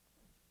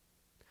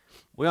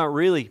 We aren't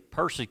really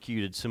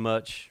persecuted so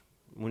much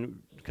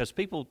because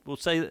people will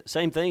say the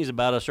same things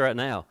about us right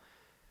now.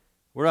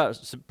 We're not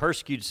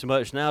persecuted so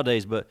much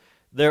nowadays, but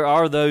there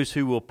are those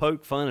who will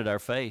poke fun at our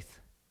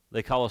faith.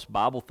 They call us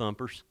Bible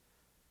thumpers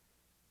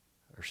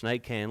or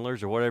snake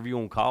handlers or whatever you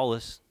want to call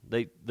us.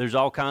 There's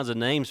all kinds of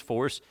names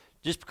for us.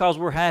 Just because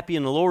we're happy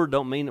in the Lord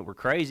don't mean that we're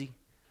crazy.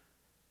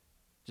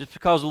 Just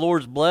because the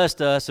Lord's blessed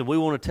us and we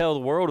want to tell the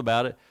world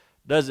about it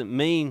doesn't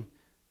mean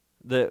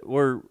that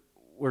we're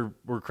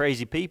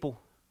crazy people.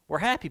 We're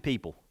happy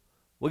people.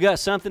 We got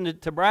something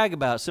to brag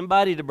about,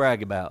 somebody to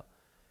brag about.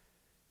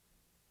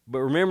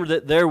 But remember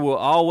that there will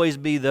always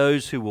be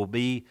those who will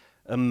be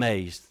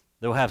amazed.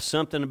 They'll have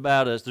something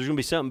about us. There's going to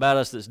be something about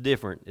us that's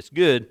different. It's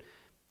good,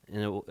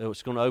 and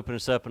it's going to open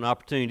us up an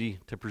opportunity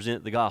to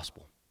present the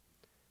gospel.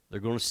 They're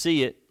going to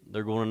see it.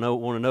 They're going to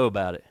want to know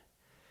about it.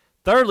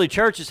 Thirdly,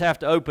 churches have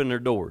to open their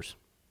doors.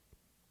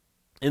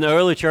 In the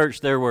early church,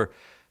 there were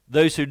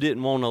those who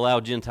didn't want to allow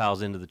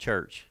Gentiles into the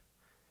church.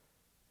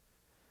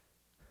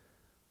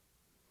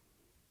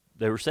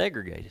 They were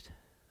segregated.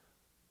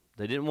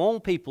 They didn't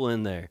want people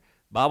in there.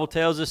 The Bible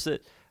tells us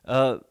that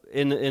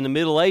in the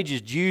Middle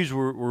Ages, Jews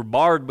were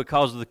barred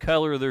because of the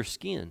color of their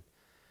skin.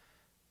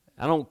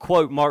 I don't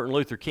quote Martin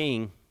Luther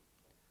King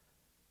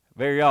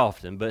very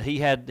often, but he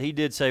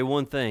did say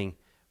one thing,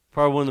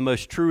 probably one of the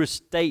most truest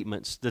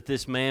statements that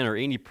this man or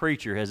any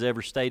preacher has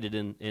ever stated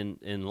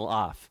in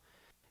life.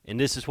 And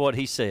this is what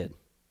he said.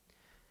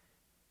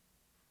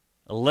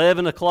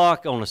 11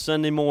 o'clock on a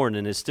Sunday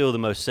morning is still the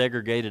most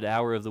segregated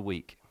hour of the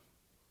week.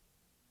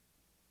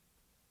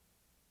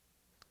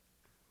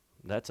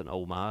 That's an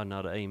oh my,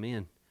 not an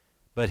amen.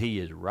 But he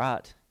is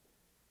right.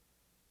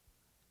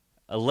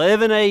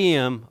 11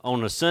 a.m.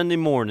 on a Sunday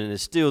morning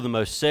is still the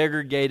most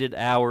segregated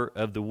hour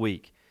of the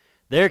week.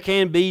 There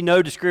can be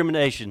no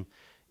discrimination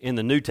in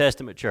the New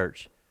Testament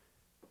church.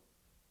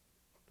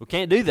 We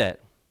can't do that.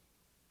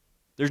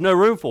 There's no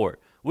room for it.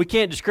 We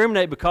can't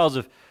discriminate because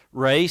of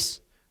race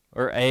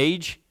or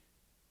age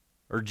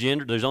or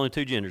gender. There's only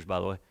two genders, by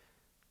the way.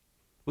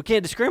 We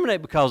can't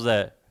discriminate because of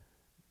that.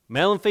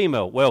 Male and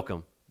female,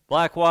 welcome.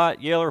 Black, white,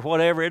 yellow,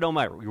 whatever, it don't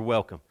matter. You're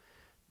welcome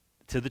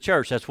to the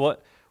church. That's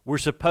what we're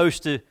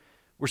supposed to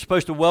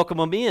welcome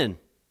them in.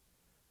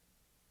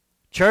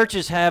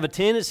 Churches have a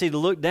tendency to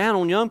look down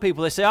on young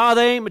people. They say, oh,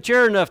 they ain't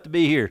mature enough to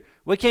be here.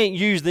 We can't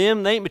use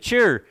them. They ain't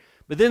mature.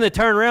 But then they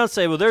turn around and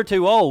say, well, they're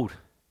too old.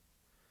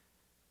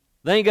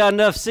 They ain't got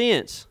enough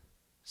sense.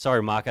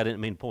 Sorry, Mike, I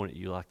didn't mean to point at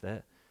you like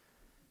that.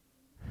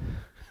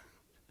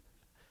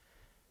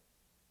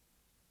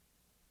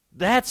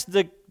 That's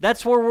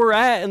where we're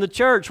at in the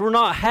church. We're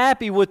not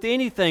happy with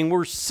anything.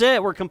 We're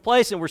set, we're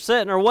complacent, we're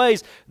set in our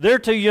ways. They're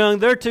too young,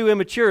 they're too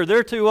immature,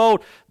 they're too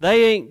old.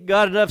 They ain't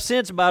got enough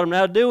sense about them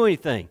now to do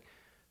anything.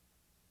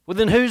 Well,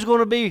 then who's going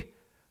to be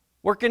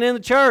working in the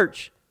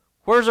church?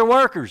 Where's our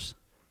workers?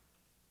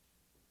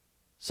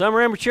 Some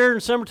are immature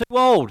and some are too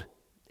old.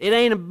 It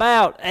ain't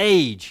about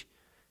age.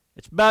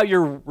 It's about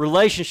your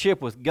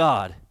relationship with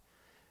God.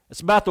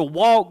 It's about the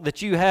walk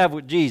that you have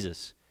with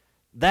Jesus.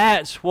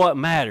 That's what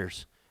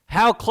matters.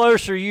 How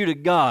close are you to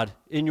God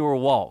in your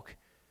walk?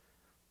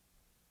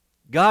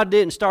 God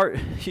didn't start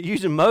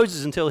using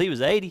Moses until he was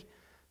 80.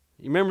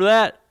 You remember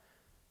that?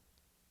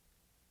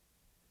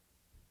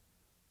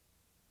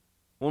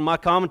 One of my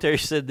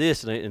commentaries said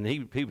this, and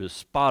he was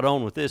spot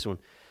on with this one.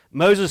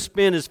 Moses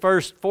spent his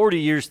first 40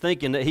 years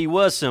thinking that he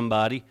was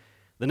somebody,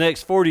 the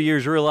next 40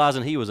 years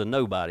realizing he was a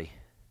nobody.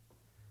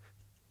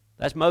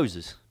 That's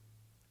Moses.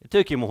 It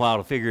took him a while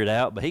to figure it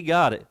out, but he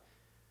got it.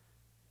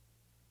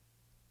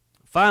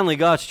 Finally,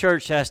 God's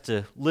church has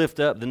to lift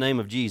up the name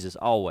of Jesus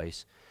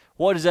always.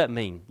 What does that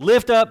mean?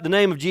 Lift up the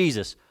name of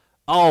Jesus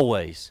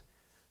always.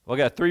 Well, I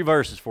got 3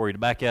 verses for you to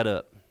back that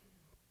up.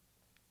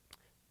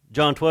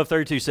 John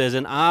 12:32 says,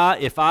 "And I,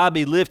 if I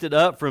be lifted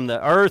up from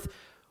the earth,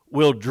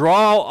 will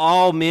draw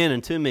all men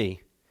unto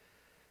me."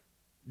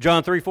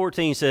 John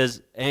 3:14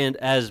 says, "And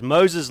as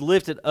Moses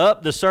lifted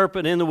up the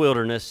serpent in the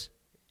wilderness,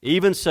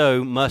 even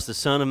so must the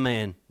Son of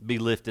Man be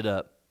lifted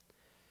up."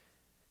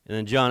 And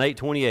then John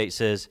 8:28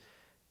 says,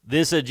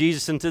 "Then said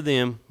Jesus unto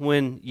them,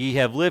 When ye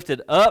have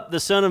lifted up the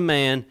Son of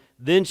Man,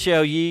 then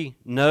shall ye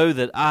know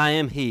that I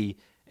am he,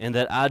 and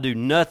that I do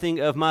nothing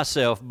of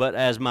myself, but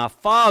as my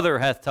Father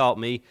hath taught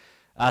me,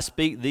 I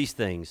speak these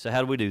things." So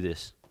how do we do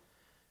this?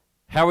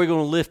 How are we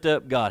going to lift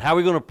up God? How are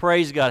we going to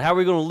praise God? How are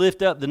we going to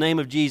lift up the name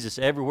of Jesus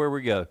everywhere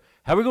we go?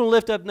 How are we going to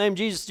lift up the name of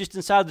Jesus just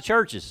inside the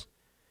churches?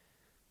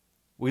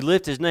 We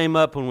lift his name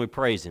up when we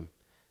praise him.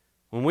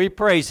 When we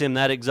praise him,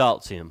 that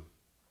exalts him.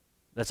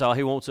 That's all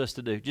he wants us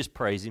to do. Just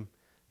praise him.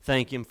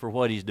 Thank him for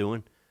what he's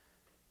doing.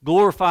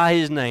 Glorify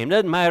his name.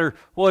 Doesn't matter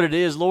what it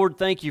is. Lord,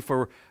 thank you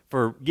for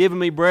giving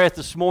me breath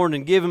this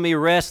morning, giving me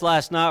rest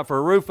last night, for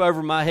a roof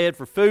over my head,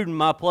 for food in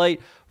my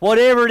plate.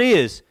 Whatever it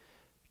is,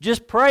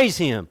 just praise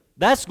him.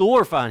 That's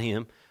glorifying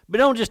him. But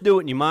don't just do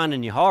it in your mind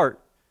and your heart.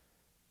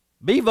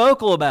 Be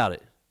vocal about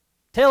it.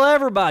 Tell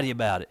everybody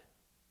about it.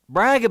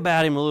 Brag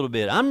about him a little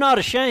bit. I'm not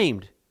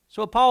ashamed. That's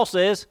what Paul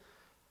says.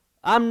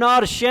 I'm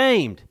not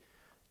ashamed.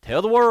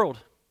 Tell the world.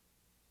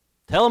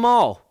 Tell them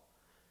all.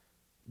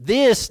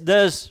 This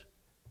does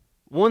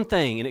one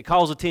thing, and it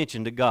calls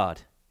attention to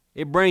God.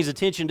 It brings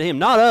attention to him,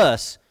 not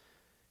us.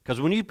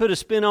 Because when you put a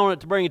spin on it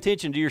to bring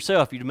attention to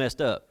yourself, you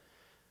messed up.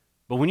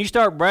 But when you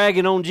start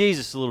bragging on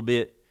Jesus a little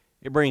bit,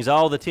 it brings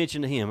all the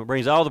attention to him. It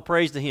brings all the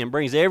praise to him. It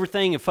brings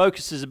everything and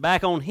focuses it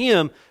back on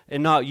him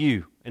and not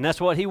you. And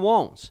that's what he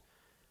wants.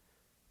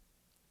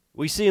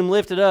 We see him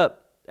lifted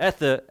up at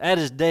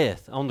his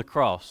death on the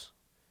cross.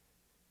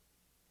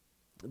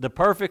 The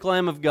perfect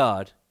Lamb of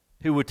God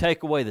who would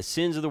take away the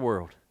sins of the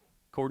world,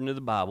 according to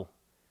the Bible.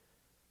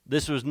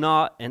 This was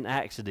not an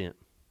accident.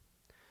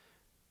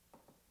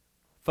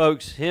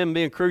 Folks, him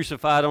being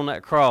crucified on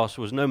that cross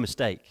was no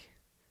mistake.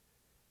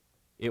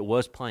 It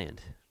was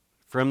planned.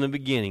 From the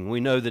beginning, we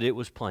know that it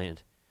was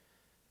planned.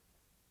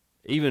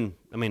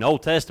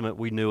 Old Testament,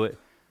 we knew it,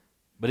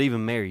 but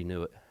even Mary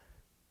knew it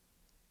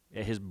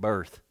at his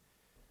birth.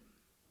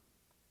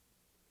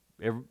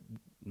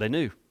 They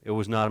knew it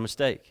was not a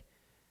mistake.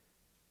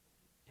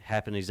 It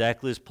happened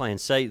exactly as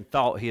planned. Satan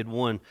thought he had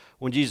won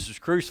when Jesus was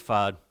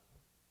crucified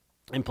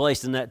and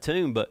placed in that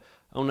tomb, but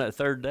on that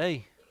third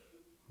day,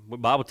 the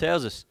Bible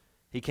tells us,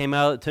 he came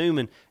out of the tomb,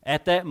 and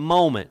at that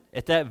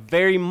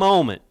very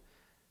moment,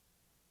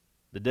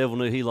 the devil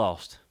knew he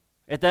lost.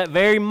 At that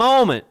very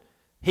moment,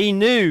 he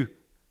knew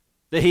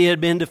that he had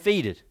been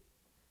defeated.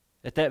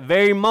 At that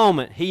very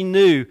moment, he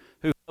knew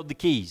who held the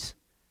keys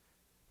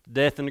to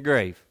death and the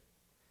grave.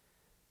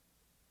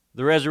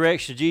 The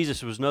resurrection of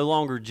Jesus was no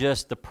longer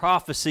just the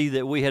prophecy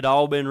that we had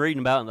all been reading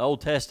about in the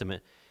Old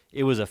Testament.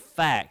 It was a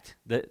fact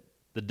that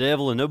the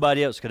devil and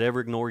nobody else could ever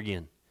ignore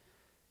again.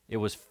 It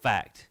was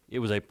fact. It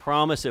was a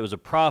promise. It was a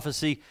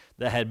prophecy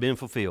that had been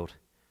fulfilled.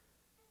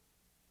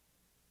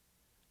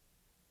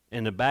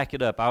 And to back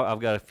it up, I've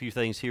got a few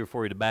things here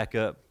for you to back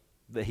up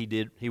that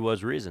he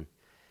was risen.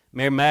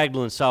 Mary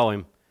Magdalene saw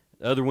him.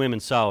 Other women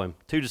saw him.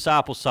 2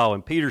 disciples saw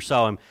him. Peter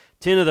saw him.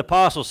 10 of the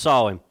apostles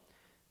saw him.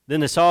 Then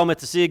they saw him at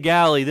the Sea of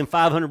Galilee. Then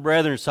 500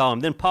 brethren saw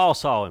him. Then Paul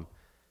saw him.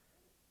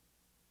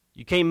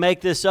 You can't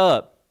make this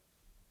up.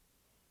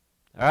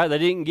 All right, they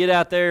didn't get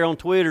out there on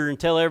Twitter and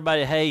tell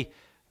everybody, hey,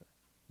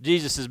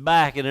 Jesus is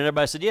back. And then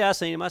everybody said, yeah, I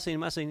seen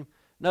him.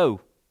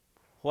 No.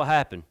 What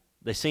happened?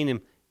 They seen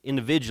him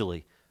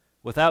individually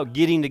without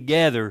getting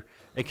together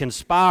and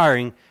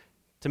conspiring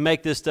to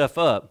make this stuff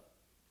up.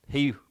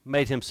 He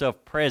made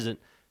himself present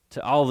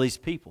to all these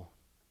people.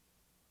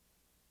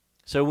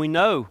 So we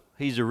know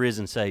he's a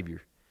risen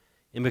Savior.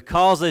 And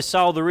because they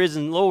saw the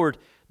risen Lord,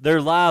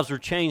 their lives were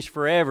changed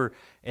forever,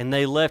 and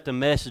they left a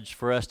message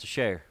for us to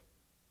share.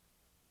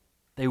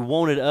 They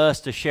wanted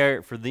us to share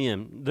it for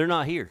them. They're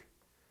not here.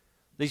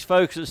 These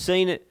folks that have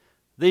seen it,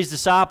 these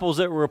disciples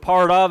that were a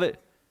part of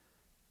it,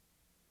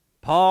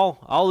 Paul,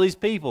 all these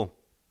people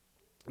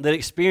that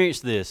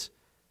experienced this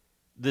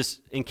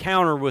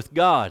encounter with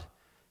God,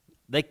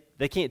 they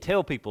can't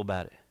tell people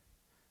about it.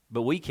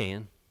 But we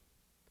can.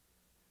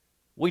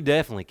 We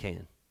definitely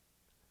can.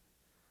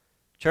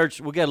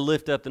 Church, we've got to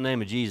lift up the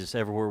name of Jesus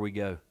everywhere we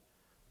go.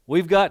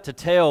 We've got to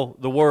tell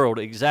the world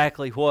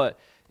exactly what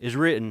is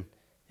written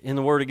in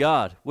the Word of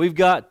God.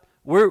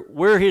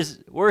 We're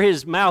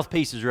his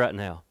mouthpieces right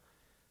now.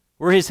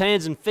 We're his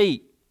hands and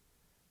feet.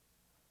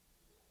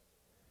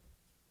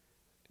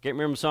 I can't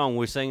remember the song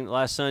we sang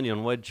last Sunday on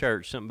the way to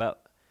church. Something about,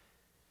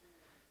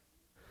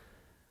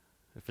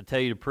 if I tell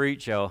you to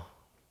preach, I'll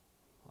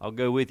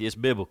go with you. It's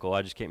biblical.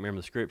 I just can't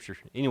remember the scripture.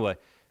 Anyway,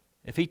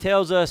 if he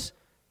tells us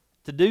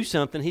to do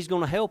something, he's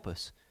going to help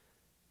us.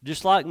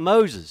 Just like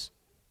Moses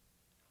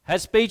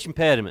had speech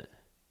impediment,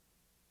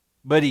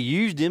 but he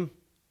used him.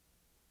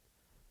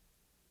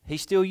 He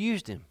still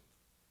used him.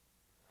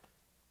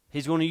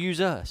 He's going to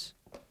use us.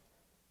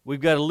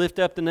 We've got to lift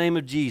up the name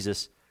of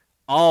Jesus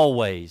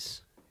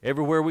always,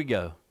 everywhere we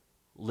go.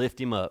 Lift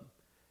him up.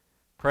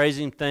 Praise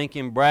him, thank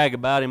him, brag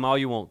about him all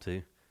you want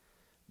to.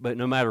 But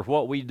no matter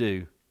what we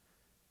do,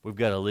 we've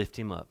got to lift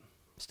him up.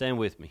 Stand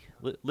with me.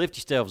 Lift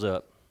yourselves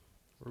up.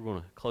 We're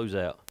going to close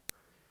out.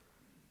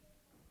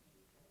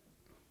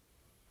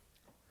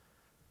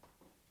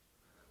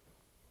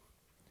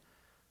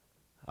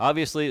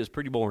 Obviously, it was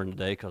pretty boring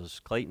today because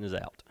Clayton is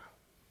out.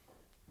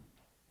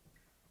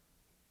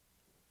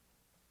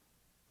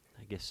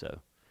 I guess so.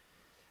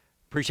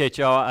 Appreciate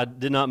y'all. I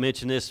did not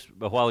mention this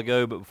a while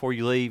ago, but before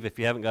you leave, if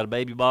you haven't got a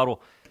baby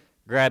bottle,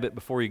 grab it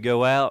before you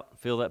go out.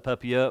 Fill that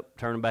puppy up.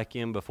 Turn him back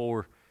in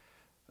before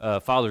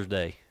Father's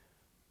Day.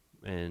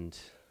 And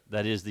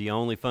that is the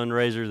only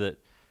fundraiser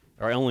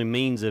or only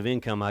means of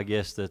income, I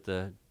guess, that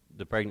the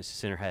pregnancy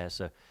center has.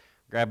 So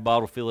grab a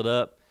bottle, fill it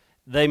up.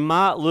 They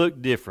might look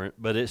different,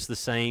 but it's the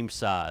same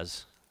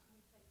size.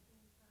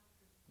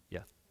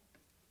 Yeah.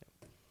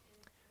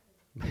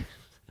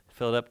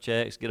 Fill it up,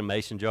 checks, get a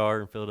mason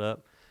jar and fill it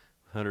up.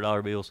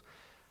 $100 bills,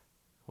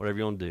 whatever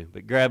you want to do.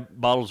 But grab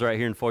bottles right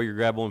here in the foyer.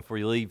 Grab one before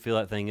you leave. Fill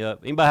that thing up.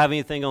 Anybody have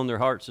anything on their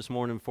hearts this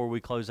morning before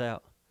we close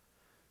out?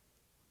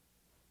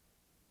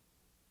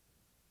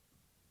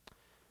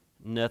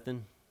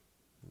 Nothing?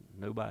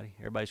 Nobody?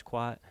 Everybody's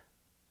quiet?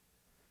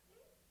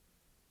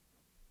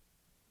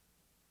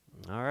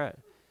 All right.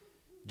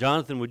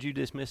 Jonathan, would you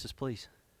dismiss us, please?